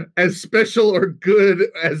as special or good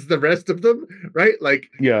as the rest of them, right?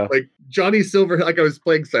 Yeah, Johnny Silver. I was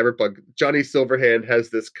playing Cyberpunk. Johnny Silverhand has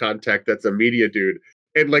this contact that's a media dude,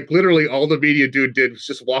 and literally all the media dude did was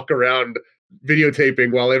just walk around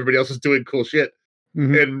videotaping while everybody else was doing cool shit,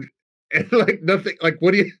 and nothing.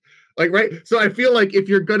 What do you right? So I feel like if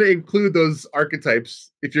you're going to include those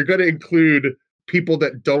archetypes, if you're going to include people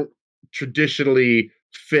that don't traditionally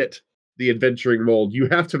fit the adventuring mold, you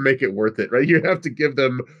have to make it worth it, right? You have to give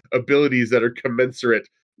them abilities that are commensurate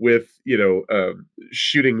with,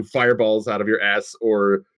 shooting fireballs out of your ass,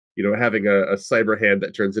 or, having a cyber hand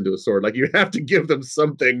that turns into a sword. You have to give them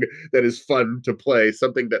something that is fun to play,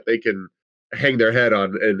 something that they can hang their head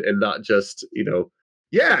on, and not just,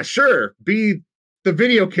 yeah, sure, be the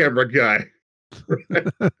video camera guy.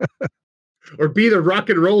 Or be the rock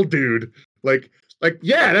and roll dude.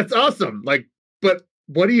 Yeah, that's awesome. But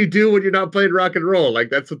what do you do when you're not playing rock and roll?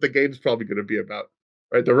 That's what the game's probably going to be about,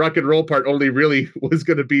 right? The rock and roll part only really was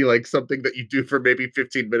going to be something that you do for maybe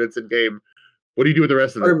 15 minutes in game. What do you do with the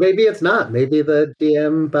rest of it? Or maybe it's not. Maybe the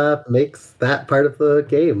DM makes that part of the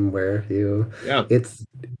game where it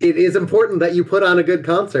is important that you put on a good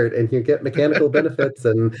concert and you get mechanical benefits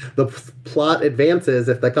and the plot advances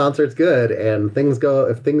if the concert's good, and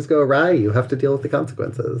if things go awry, you have to deal with the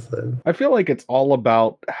consequences. I feel like it's all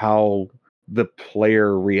about how the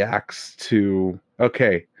player reacts to,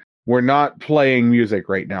 okay, we're not playing music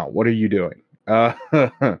right now. What are you doing?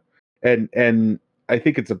 And I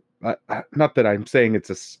think it's not that I'm saying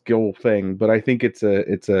it's a skill thing, but I think it's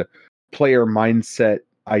a player mindset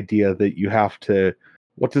idea that you have to,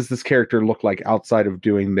 what does this character look like outside of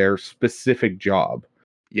doing their specific job?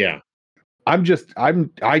 Yeah. I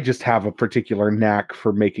just have a particular knack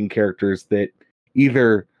for making characters that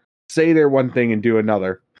either say they're one thing and do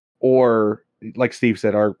another, or, like Steve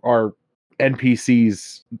said, are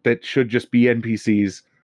NPCs that should just be NPCs,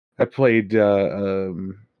 I played a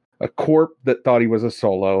corp that thought he was a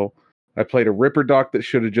solo. I played a Ripper Doc that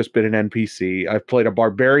should have just been an NPC. I've played a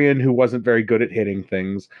barbarian who wasn't very good at hitting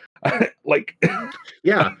things. Like,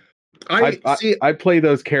 Yeah. I play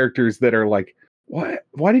those characters that are like, what?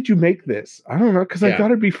 Why did you make this? I don't know, because I Yeah.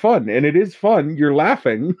 thought it'd be fun, and it is fun. You're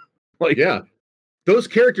laughing, like, Yeah. Those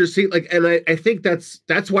characters seem like, and I think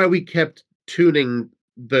that's why we kept tuning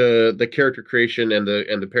the character creation and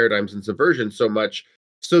the paradigms and subversion so much,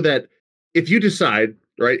 so that if you decide,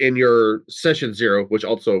 right, in your session 0, which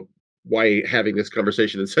also why having this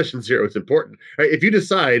conversation in session 0 is important, right? If you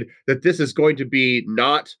decide that this is going to be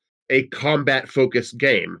not a combat focused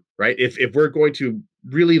game, right? If we're going to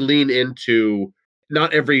really lean into,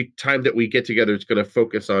 not every time that we get together is going to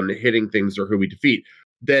focus on hitting things or who we defeat,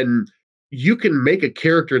 then you can make a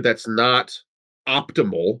character that's not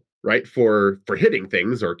optimal, right, for hitting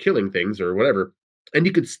things or killing things or whatever, and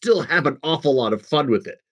you could still have an awful lot of fun with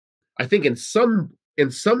it. I think in some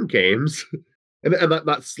games, and I'm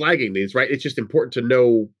not slagging these, right? It's just important to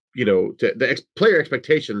know, player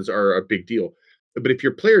expectations are a big deal. But if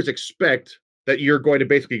your players expect that you're going to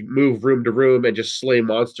basically move room to room and just slay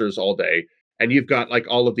monsters all day, and you've got like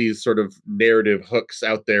all of these sort of narrative hooks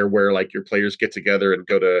out there where like your players get together and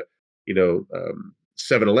go to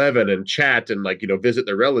 7-Eleven and chat and visit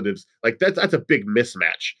their relatives, like that's a big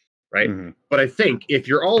mismatch, right? Mhm. But I think if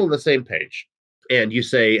you're all on the same page and you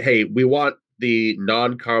say, hey, we want the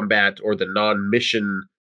non-combat or the non-mission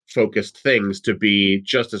focused things to be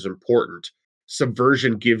just as important,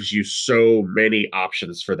 subversion gives you so many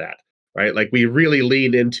options for that, right? Like we really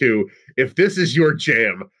lean into, if this is your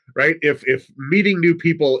jam, right? If meeting new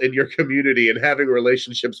people in your community and having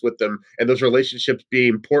relationships with them, and those relationships being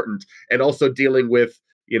important, and also dealing with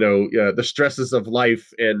the stresses of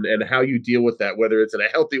life and how you deal with that, whether it's in a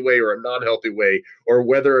healthy way or a non-healthy way, or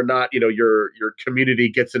whether or not your community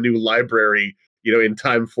gets a new library in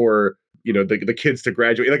time for the kids to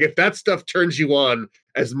graduate. Like if that stuff turns you on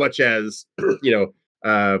as much as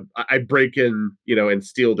I break in and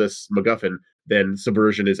steal this MacGuffin, then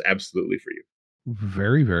subversion is absolutely for you.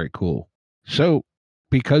 Very, very cool. So,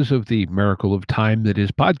 because of the miracle of time that is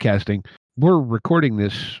podcasting, we're recording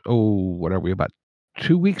this, what are we, about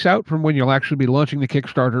 2 weeks out from when you'll actually be launching the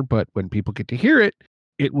Kickstarter, but when people get to hear it,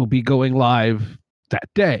 it will be going live that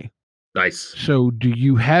day. Nice. So do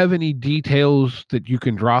you have any details that you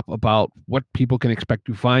can drop about what people can expect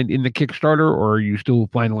to find in the Kickstarter, or are you still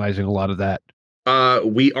finalizing a lot of that?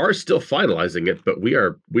 We are still finalizing it, but we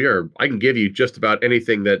are I can give you just about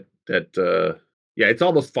anything that it's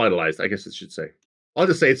almost finalized, I guess it should say. I'll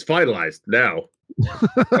just say it's finalized now.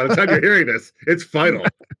 By the time you're hearing this, it's final.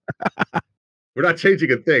 We're not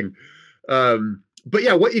changing a thing. But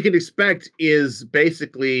yeah, what you can expect is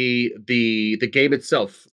basically the game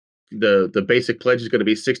itself. The basic pledge is going to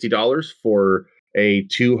be $60 for a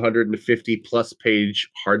 250 plus page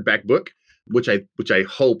hardback book, which I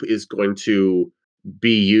hope is going to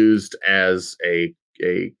be used as a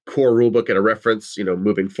core rulebook and a reference,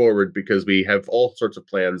 moving forward, because we have all sorts of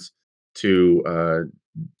plans to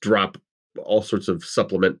drop all sorts of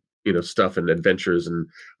supplement, stuff and adventures, and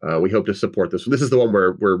we hope to support this. This is the one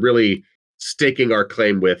where we're really staking our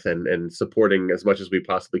claim with and supporting as much as we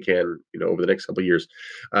possibly can, over the next couple of years.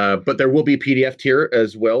 But there will be PDF tier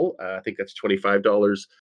as well. I think that's $25.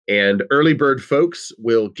 And early bird folks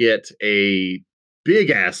will get a big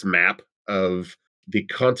ass map of the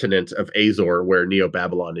continent of Azor, where Neo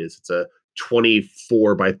Babylon is. It's a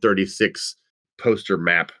 24 by 36 poster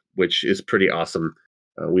map, which is pretty awesome.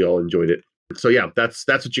 We all enjoyed it. So yeah, that's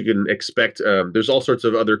what you can expect. There's all sorts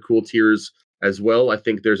of other cool tiers as well. I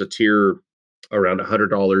think there's a tier around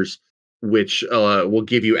 $100, which will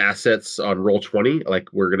give you assets on Roll20. Like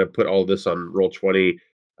we're going to put all this on Roll20,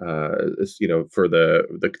 for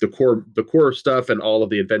the core stuff, and all of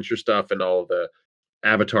the adventure stuff and all of the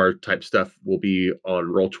avatar type stuff will be on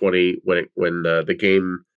Roll20 when the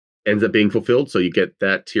game ends up being fulfilled. So you get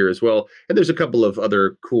that tier as well. And there's a couple of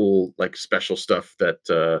other cool like special stuff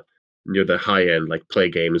that near the high end, like play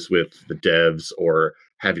games with the devs or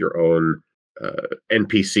have your own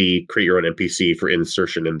NPC, create your own NPC for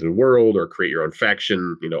insertion into the world, or create your own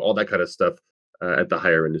faction, all that kind of stuff at the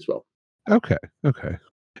higher end as well. Okay.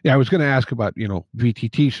 Yeah, I was going to ask about,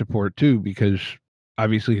 VTT support too, because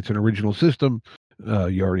obviously it's an original system.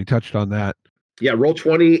 You already touched on that. Yeah,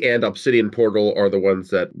 Roll20 and Obsidian Portal are the ones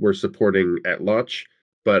that we're supporting at launch.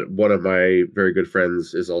 But one of my very good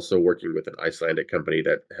friends is also working with an Icelandic company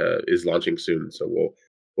that is launching soon. So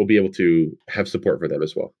we'll be able to have support for them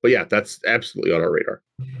as well. But yeah, that's absolutely on our radar.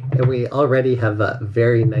 And we already have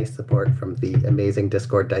very nice support from the amazing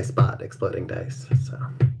Discord dice bot, Exploding Dice. So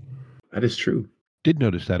that is true. did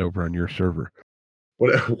notice that over on your server.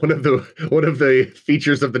 One of the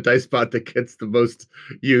features of the DiceBot that gets the most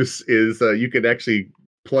use is you can actually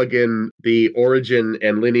plug in the origin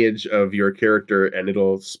and lineage of your character, and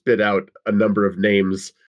it'll spit out a number of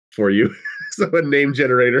names for you. So a name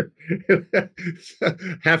generator.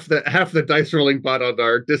 half the dice rolling bot on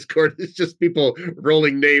our Discord is just people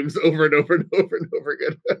rolling names over and over and over and over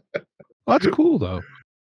again. Well, that's cool though.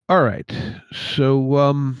 All right.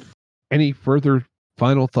 So, any further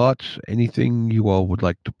final thoughts? Anything you all would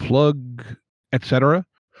like to plug, etc.?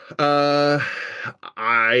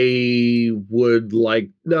 I would like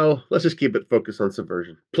no. Let's just keep it focused on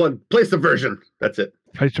Subversion. Play Subversion. That's it.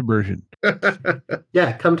 Play Subversion.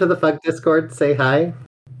 Yeah, come to the FUG Discord, say hi,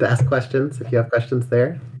 to ask questions if you have questions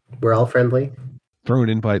there. We're all friendly. Throw an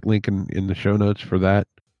invite link in the show notes for that.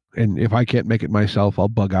 And if I can't make it myself, I'll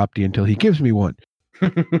bug Opti until he gives me one.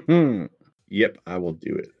 Yep, I will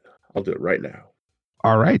do it. I'll do it right now.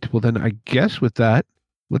 All right. Well, then I guess with that,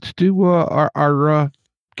 let's do our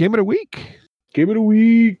Game of the Week. Game of the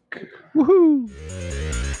week. Woohoo!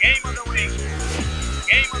 Game of the week.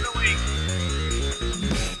 Game of the week.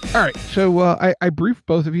 All right. So I briefed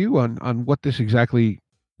both of you on what this exactly,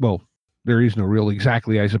 well, there is no real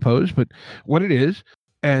exactly, I suppose, but what it is.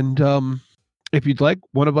 And if you'd like,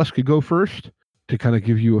 one of us could go first to kind of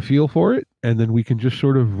give you a feel for it, and then we can just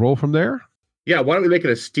sort of roll from there. Yeah, why don't we make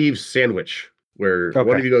it a Steve sandwich where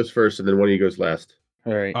one of you goes first and then one of you goes last?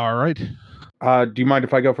 All right. All right. Do you mind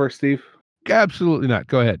if I go first, Steve? Absolutely not.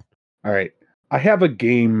 Go ahead. All right. I have a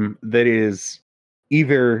game that is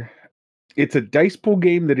it's a dice pool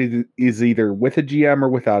game that is either with a GM or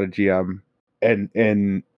without a GM.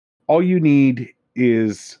 And all you need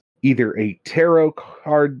is either a tarot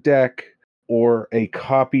card deck or a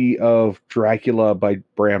copy of Dracula by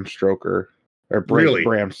Bram Stoker. Really?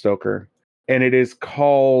 Bram Stoker. And it is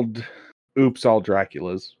called Oops, All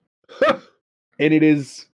Draculas. And it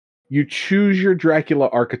is, you choose your Dracula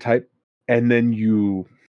archetype, and then you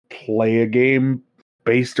play a game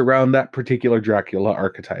based around that particular Dracula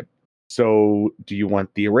archetype. So do you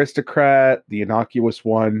want the aristocrat, the innocuous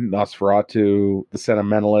one, Nosferatu, the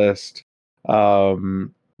sentimentalist?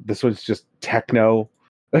 This one's just techno,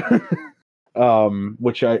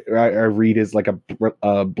 which I read is like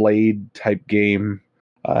a Blade type game.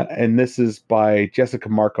 And this is by Jessica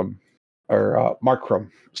Markham, or Markram.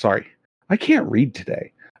 Sorry, I can't read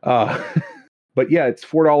today. But yeah, it's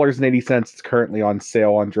 $4.80. It's currently on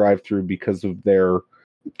sale on DriveThru because of their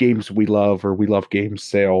Games We Love or We Love Games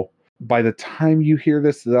sale. By the time you hear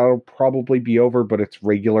this, that'll probably be over, but it's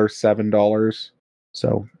regular $7.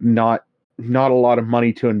 So not a lot of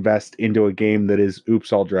money to invest into a game that is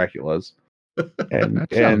Oops, All Draculas. And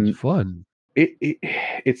That sounds fun.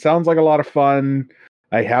 It sounds like a lot of fun.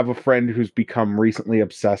 I have a friend who's become recently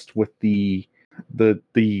obsessed with the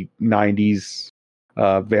 90s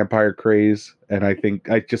vampire craze, and I think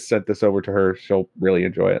I just sent this over to her. She'll really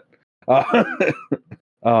enjoy it.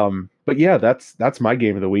 But yeah, that's my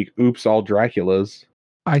game of the week. Oops, All Draculas.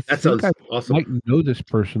 That sounds I awesome. might know this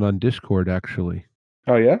person on Discord, actually.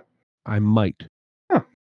 Oh yeah? I might. Huh.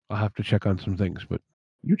 I'll have to check on some things, but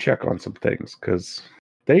You check on some things, because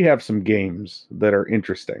they have some games that are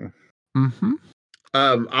interesting. mm-hmm.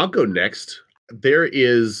 I'll go next. There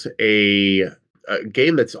is a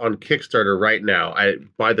game that's on Kickstarter right now.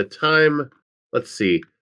 By the time, let's see,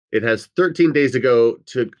 it has 13 days to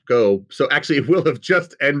go. So actually, it will have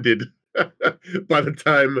just ended by the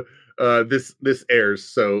time this airs.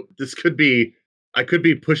 So this could be, I could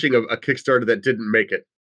be pushing a Kickstarter that didn't make it,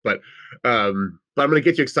 but I'm going to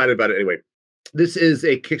get you excited about it anyway. This is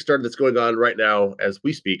a Kickstarter that's going on right now as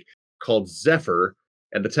we speak, called Zephyr.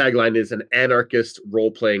 And the tagline is an anarchist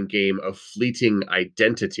role-playing game of fleeting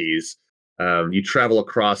identities. You travel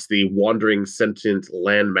across the wandering sentient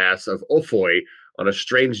landmass of Ophoi on a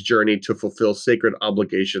strange journey to fulfill sacred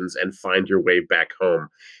obligations and find your way back home.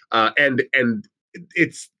 And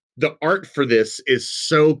it's, the art for this is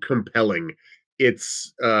so compelling. It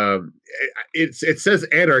says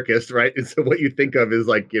anarchist, right? And so what you think of is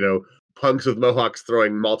like, punks with mohawks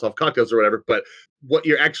throwing Molotov cocktails or whatever. But what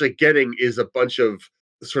you're actually getting is a bunch of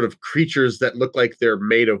sort of creatures that look like they're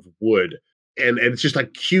made of wood. And it's just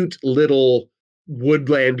like cute little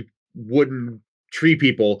wooden tree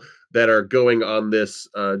people that are going on this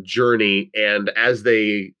journey. And as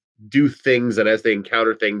they do things and as they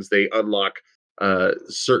encounter things, they unlock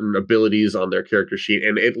certain abilities on their character sheet.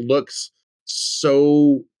 And it looks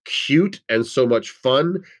so cute and so much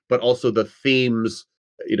fun, but also the themes,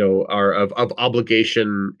 are of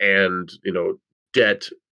obligation and, debt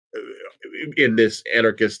in this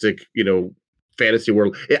anarchistic, fantasy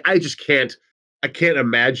world. I just can't I can't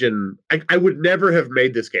imagine. I would never have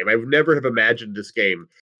made this game. I would never have imagined this game.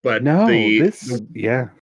 But No,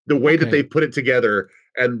 the way that Okay. they put it together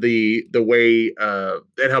and the way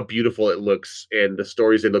and how beautiful it looks and the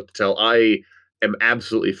stories they look to tell, I am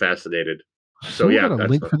absolutely fascinated. So, Someone yeah, got a that's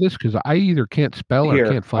link fun. for this because I either can't spell or Here,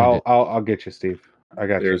 can't find it. I'll get you, Steve. I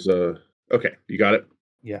got you. There's okay, you got it.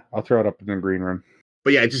 Yeah, I'll throw it up in the green room.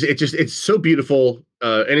 But yeah, it's so beautiful.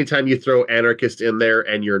 Anytime you throw anarchist in there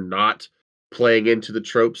and you're not playing into the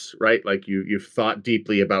tropes, right? Like you've thought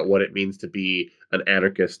deeply about what it means to be an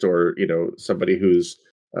anarchist, or somebody who's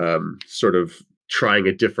sort of trying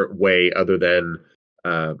a different way other than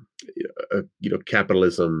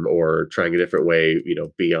capitalism, or trying a different way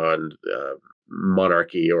beyond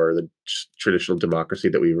monarchy or the traditional democracy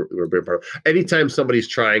that we were being part of. Anytime somebody's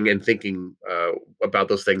trying and thinking about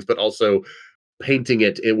those things, but also painting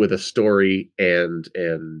it with a story and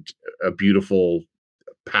a beautiful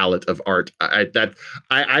palette of art,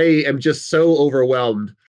 I am just so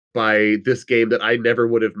overwhelmed by this game that I never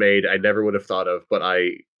would have made, I never would have thought of, but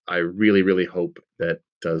I really, really hope that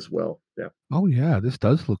does well. Yeah. Oh yeah, this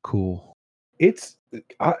does look cool.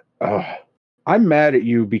 I'm mad at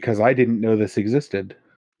you because I didn't know this existed.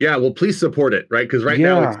 Yeah, well, please support it, right? Because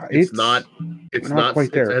now it's not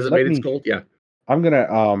quite there. It hasn't made its goal. Yeah, I'm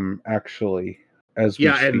gonna actually, as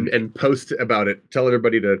we speak, and post about it. Tell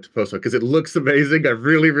everybody to post it because it looks amazing. I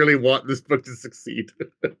really, really want this book to succeed.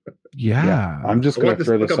 Yeah. I'm just I gonna want this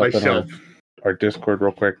throw book this on up my in shelf. our Discord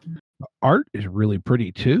real quick. Art is really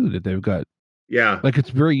pretty too that they've got. Yeah, Like,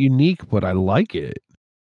 it's very unique, but I like it.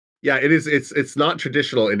 yeah, it is. It's not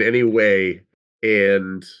traditional in any way,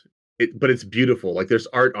 but it's beautiful. Like, there's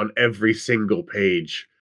art on every single page,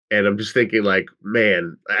 and I'm just thinking, like,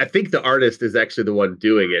 man, I think the artist is actually the one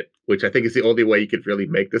doing it, which I think is the only way you could really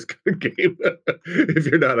make this kind of game if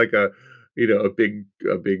you're not like a big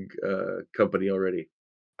company already.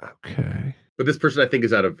 Okay. But this person, I think,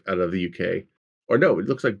 is out of the UK, or no, it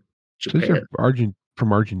looks like These Japan. are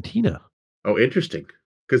from Argentina. Oh, interesting.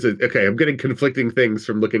 Because I'm getting conflicting things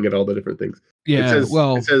from looking at all the different things. Yeah.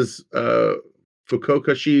 It says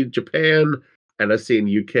Fukuokashi, Japan, and I've seen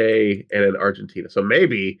UK and in Argentina. So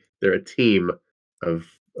maybe they're a team of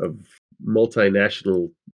multinational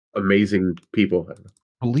amazing people.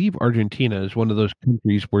 I believe Argentina is one of those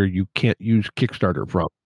countries where you can't use Kickstarter from.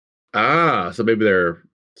 So maybe they're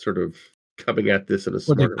sort of coming at this in a Or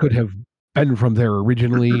smarter they could way. have been from there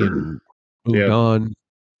originally and moved Yeah. on.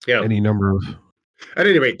 Yeah. Any number of. At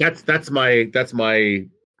any rate, that's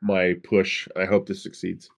my push. I hope this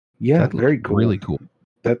succeeds. Yeah, That looks very cool. really cool.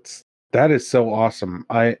 That is so awesome.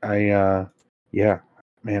 Yeah,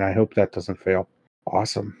 man, I hope that doesn't fail.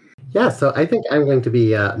 Awesome. Yeah, so I think I'm going to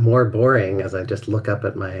be more boring as I just look up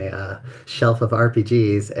at my shelf of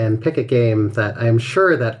RPGs and pick a game that I'm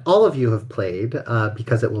sure that all of you have played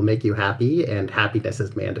because it will make you happy, and happiness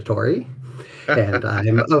is mandatory. And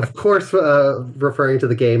I'm, of course, referring to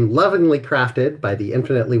the game lovingly crafted by the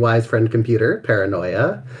infinitely wise friend computer,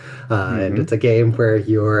 Paranoia. And it's a game where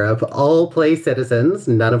you're of all play citizens,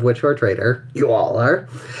 none of which are a traitor. You all are.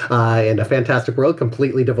 In a fantastic world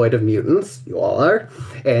completely devoid of mutants. You all are.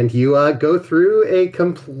 And you go through a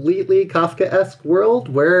completely Kafkaesque world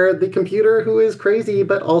where the computer, who is crazy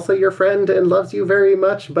but also your friend and loves you very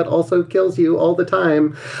much but also kills you all the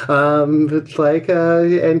time, it's like,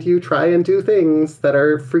 and you try and do things that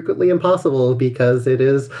are frequently impossible because it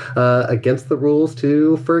is against the rules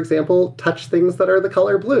to, for example, touch things that are the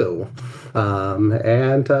color blue.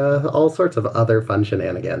 And all sorts of other fun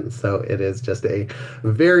shenanigans. So it is just a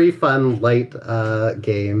very fun, light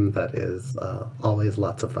game that is always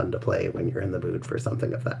lots of fun to play when you're in the mood for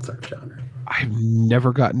something of that sort of genre. I've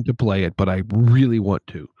never gotten to play it, but I really want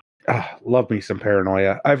to. Love me some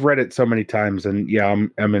Paranoia. I've read it so many times, and yeah,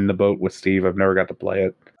 I'm in the boat with Steve. I've never got to play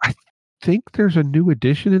it. I think there's a new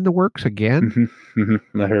edition in the works again.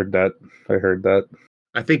 I heard that.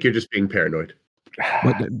 I think you're just being paranoid.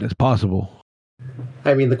 But that's possible.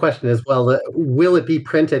 I mean, the question is, well, will it be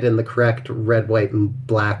printed in the correct red, white, and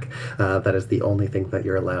black? That is the only thing that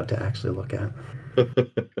you're allowed to actually look at.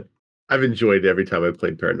 I've enjoyed every time I've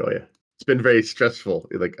played Paranoia. It's been very stressful,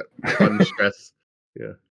 like fun stress.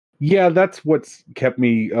 Yeah. Yeah, that's what's kept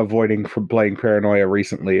me avoiding from playing Paranoia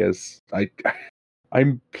recently. Is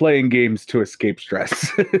I'm playing games to escape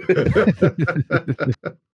stress.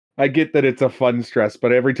 I get that it's a fun stress,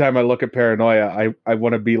 but every time I look at Paranoia, I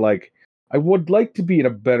want to be like, I would like to be in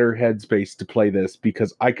a better headspace to play this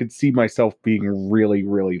because I could see myself being really,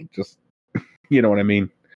 really just, you know what I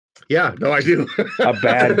mean? Yeah, no, I do. A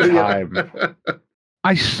bad time.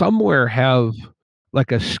 I somewhere have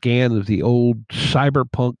like a scan of the old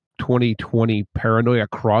Cyberpunk 2020 Paranoia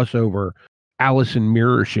crossover Alice in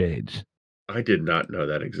Mirror Shades. I did not know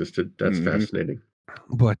that existed. That's Mhm. fascinating.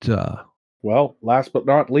 But Well, last but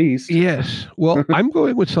not least, yes, well, I'm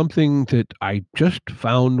going with something that I just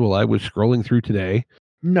found while I was scrolling through today,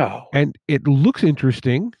 no. and it looks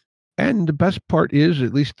interesting. And the best part is,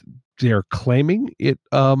 at least they're claiming it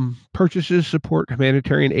purchases support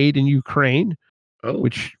humanitarian aid in Ukraine, Oh,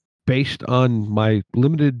 which, based on my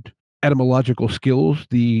limited etymological skills,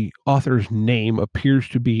 the author's name appears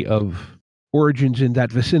to be of origins in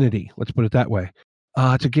that vicinity. Let's put it that way.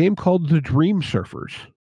 It's a game called The Dream Surfers,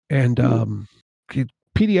 and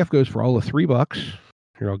PDF goes for all of $3.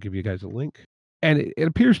 Here, I'll give you guys a link. And it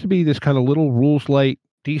appears to be this kind of little rules light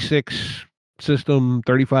D6 system,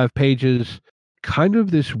 35 pages, kind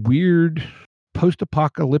of this weird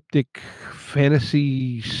post-apocalyptic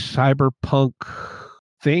fantasy cyberpunk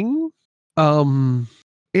thing.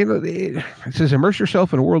 It says, immerse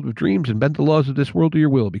yourself in a world of dreams and bend the laws of this world to your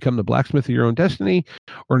will. Become the blacksmith of your own destiny,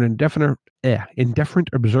 or an indifferent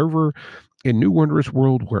observer in new wondrous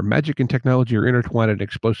world where magic and technology are intertwined in an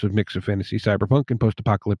explosive mix of fantasy, cyberpunk, and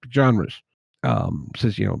post-apocalyptic genres.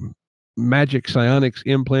 Says, magic, psionics,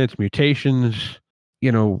 implants, mutations,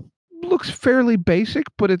 looks fairly basic,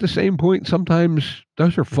 but at the same point, sometimes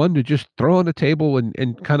those are fun to just throw on the table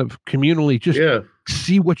and kind of communally just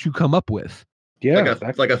see what you come up with. Yeah,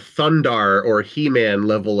 like a Thundar or He-Man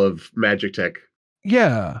level of magic tech.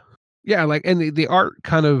 Yeah, and the art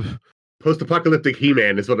kind of Post-apocalyptic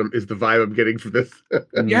He-Man is is the vibe I'm getting from this.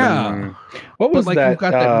 Yeah. What was but that? You've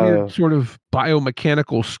got that weird sort of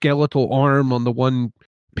biomechanical skeletal arm on the one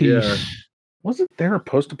piece. Yeah. Wasn't there a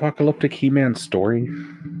post-apocalyptic He-Man story?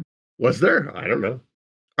 Was there? I don't know.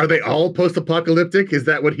 Are they all post-apocalyptic? Is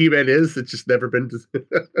that what He-Man is? It's just never been.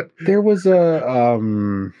 There was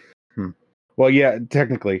a Well, yeah,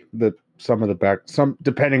 technically, some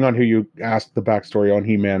depending on who you ask the backstory on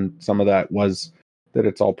He-Man, some of that was that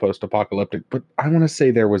it's all post-apocalyptic. But I want to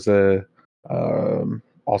say there was I'll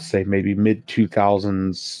say maybe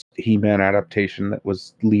mid-2000s He-Man adaptation that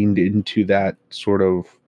was leaned into that sort of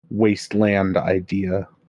wasteland idea.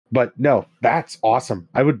 But no, that's awesome.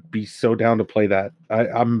 I would be so down to play that.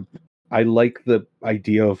 I like the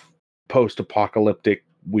idea of post-apocalyptic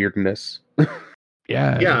weirdness.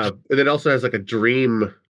 Yeah, and it also has like a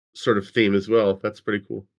dream sort of theme as well. That's pretty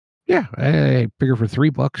cool. Yeah, I figure for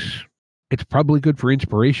 $3, it's probably good for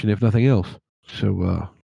inspiration, if nothing else. So,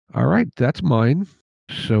 all right, that's mine.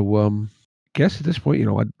 So, guess at this point,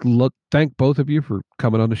 I'd thank both of you for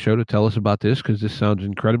coming on the show to tell us about this, because this sounds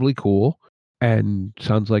incredibly cool and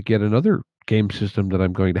sounds like yet another game system that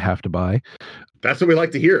I'm going to have to buy. That's what we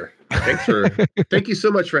like to hear. Thank you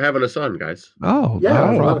so much for having us on, guys. Oh,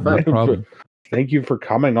 Yeah, no no problem. Thank you for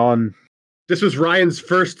coming on. This was Ryan's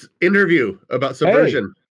first interview about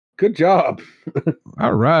Subversion. Good job.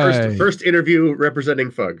 All right. First interview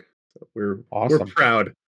representing Fug. We're Awesome.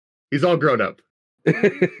 proud. He's all grown up.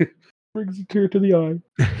 Brings a tear to the eye.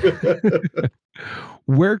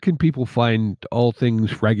 Where can people find all things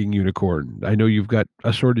Fragging Unicorn? I know you've got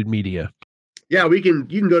assorted media. Yeah, you can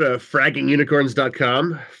go to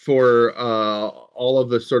fraggingunicorns.com for all of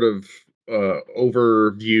the sort of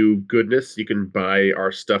overview goodness. You can buy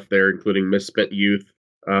our stuff there, including Misspent Youth,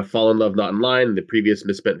 Fallen Love Not in Line, the previous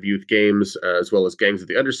Misspent Youth games, as well as Gangs of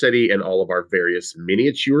the Undercity, and all of our various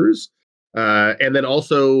miniatures. And then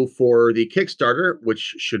also for the Kickstarter,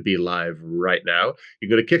 which should be live right now, you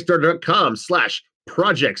go to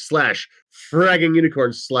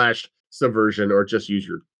kickstarter.com/project/fraggingunicorn/subversion, or just use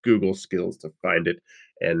your Google skills to find it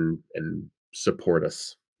and support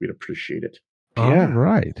us. We'd appreciate it. Yeah. All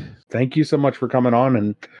right. Thank you so much for coming on.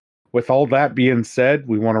 And with all that being said,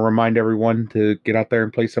 we want to remind everyone to get out there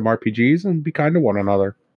and play some RPGs and be kind to one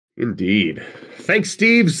another. Indeed. Thanks,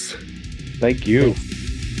 Steves. Thank you.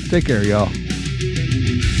 Take care, y'all.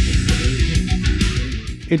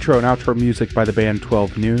 Intro and outro music by the band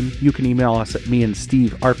 12 Noon. You can email us at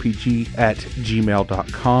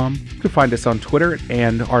meandsteverpg@gmail.com. You can find us on Twitter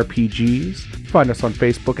and RPGs. Find us on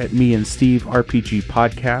Facebook at Me and Steve RPG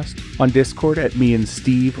Podcast. On Discord at Me and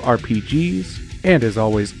Steve RPGs. And as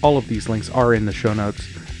always, all of these links are in the show notes.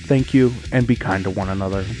 Thank you, and be kind to one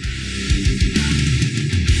another.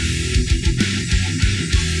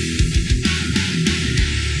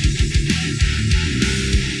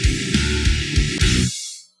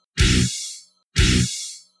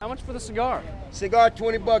 How much for the cigar? Cigar,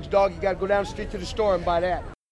 $20, dog. You gotta go down the street to the store and buy that.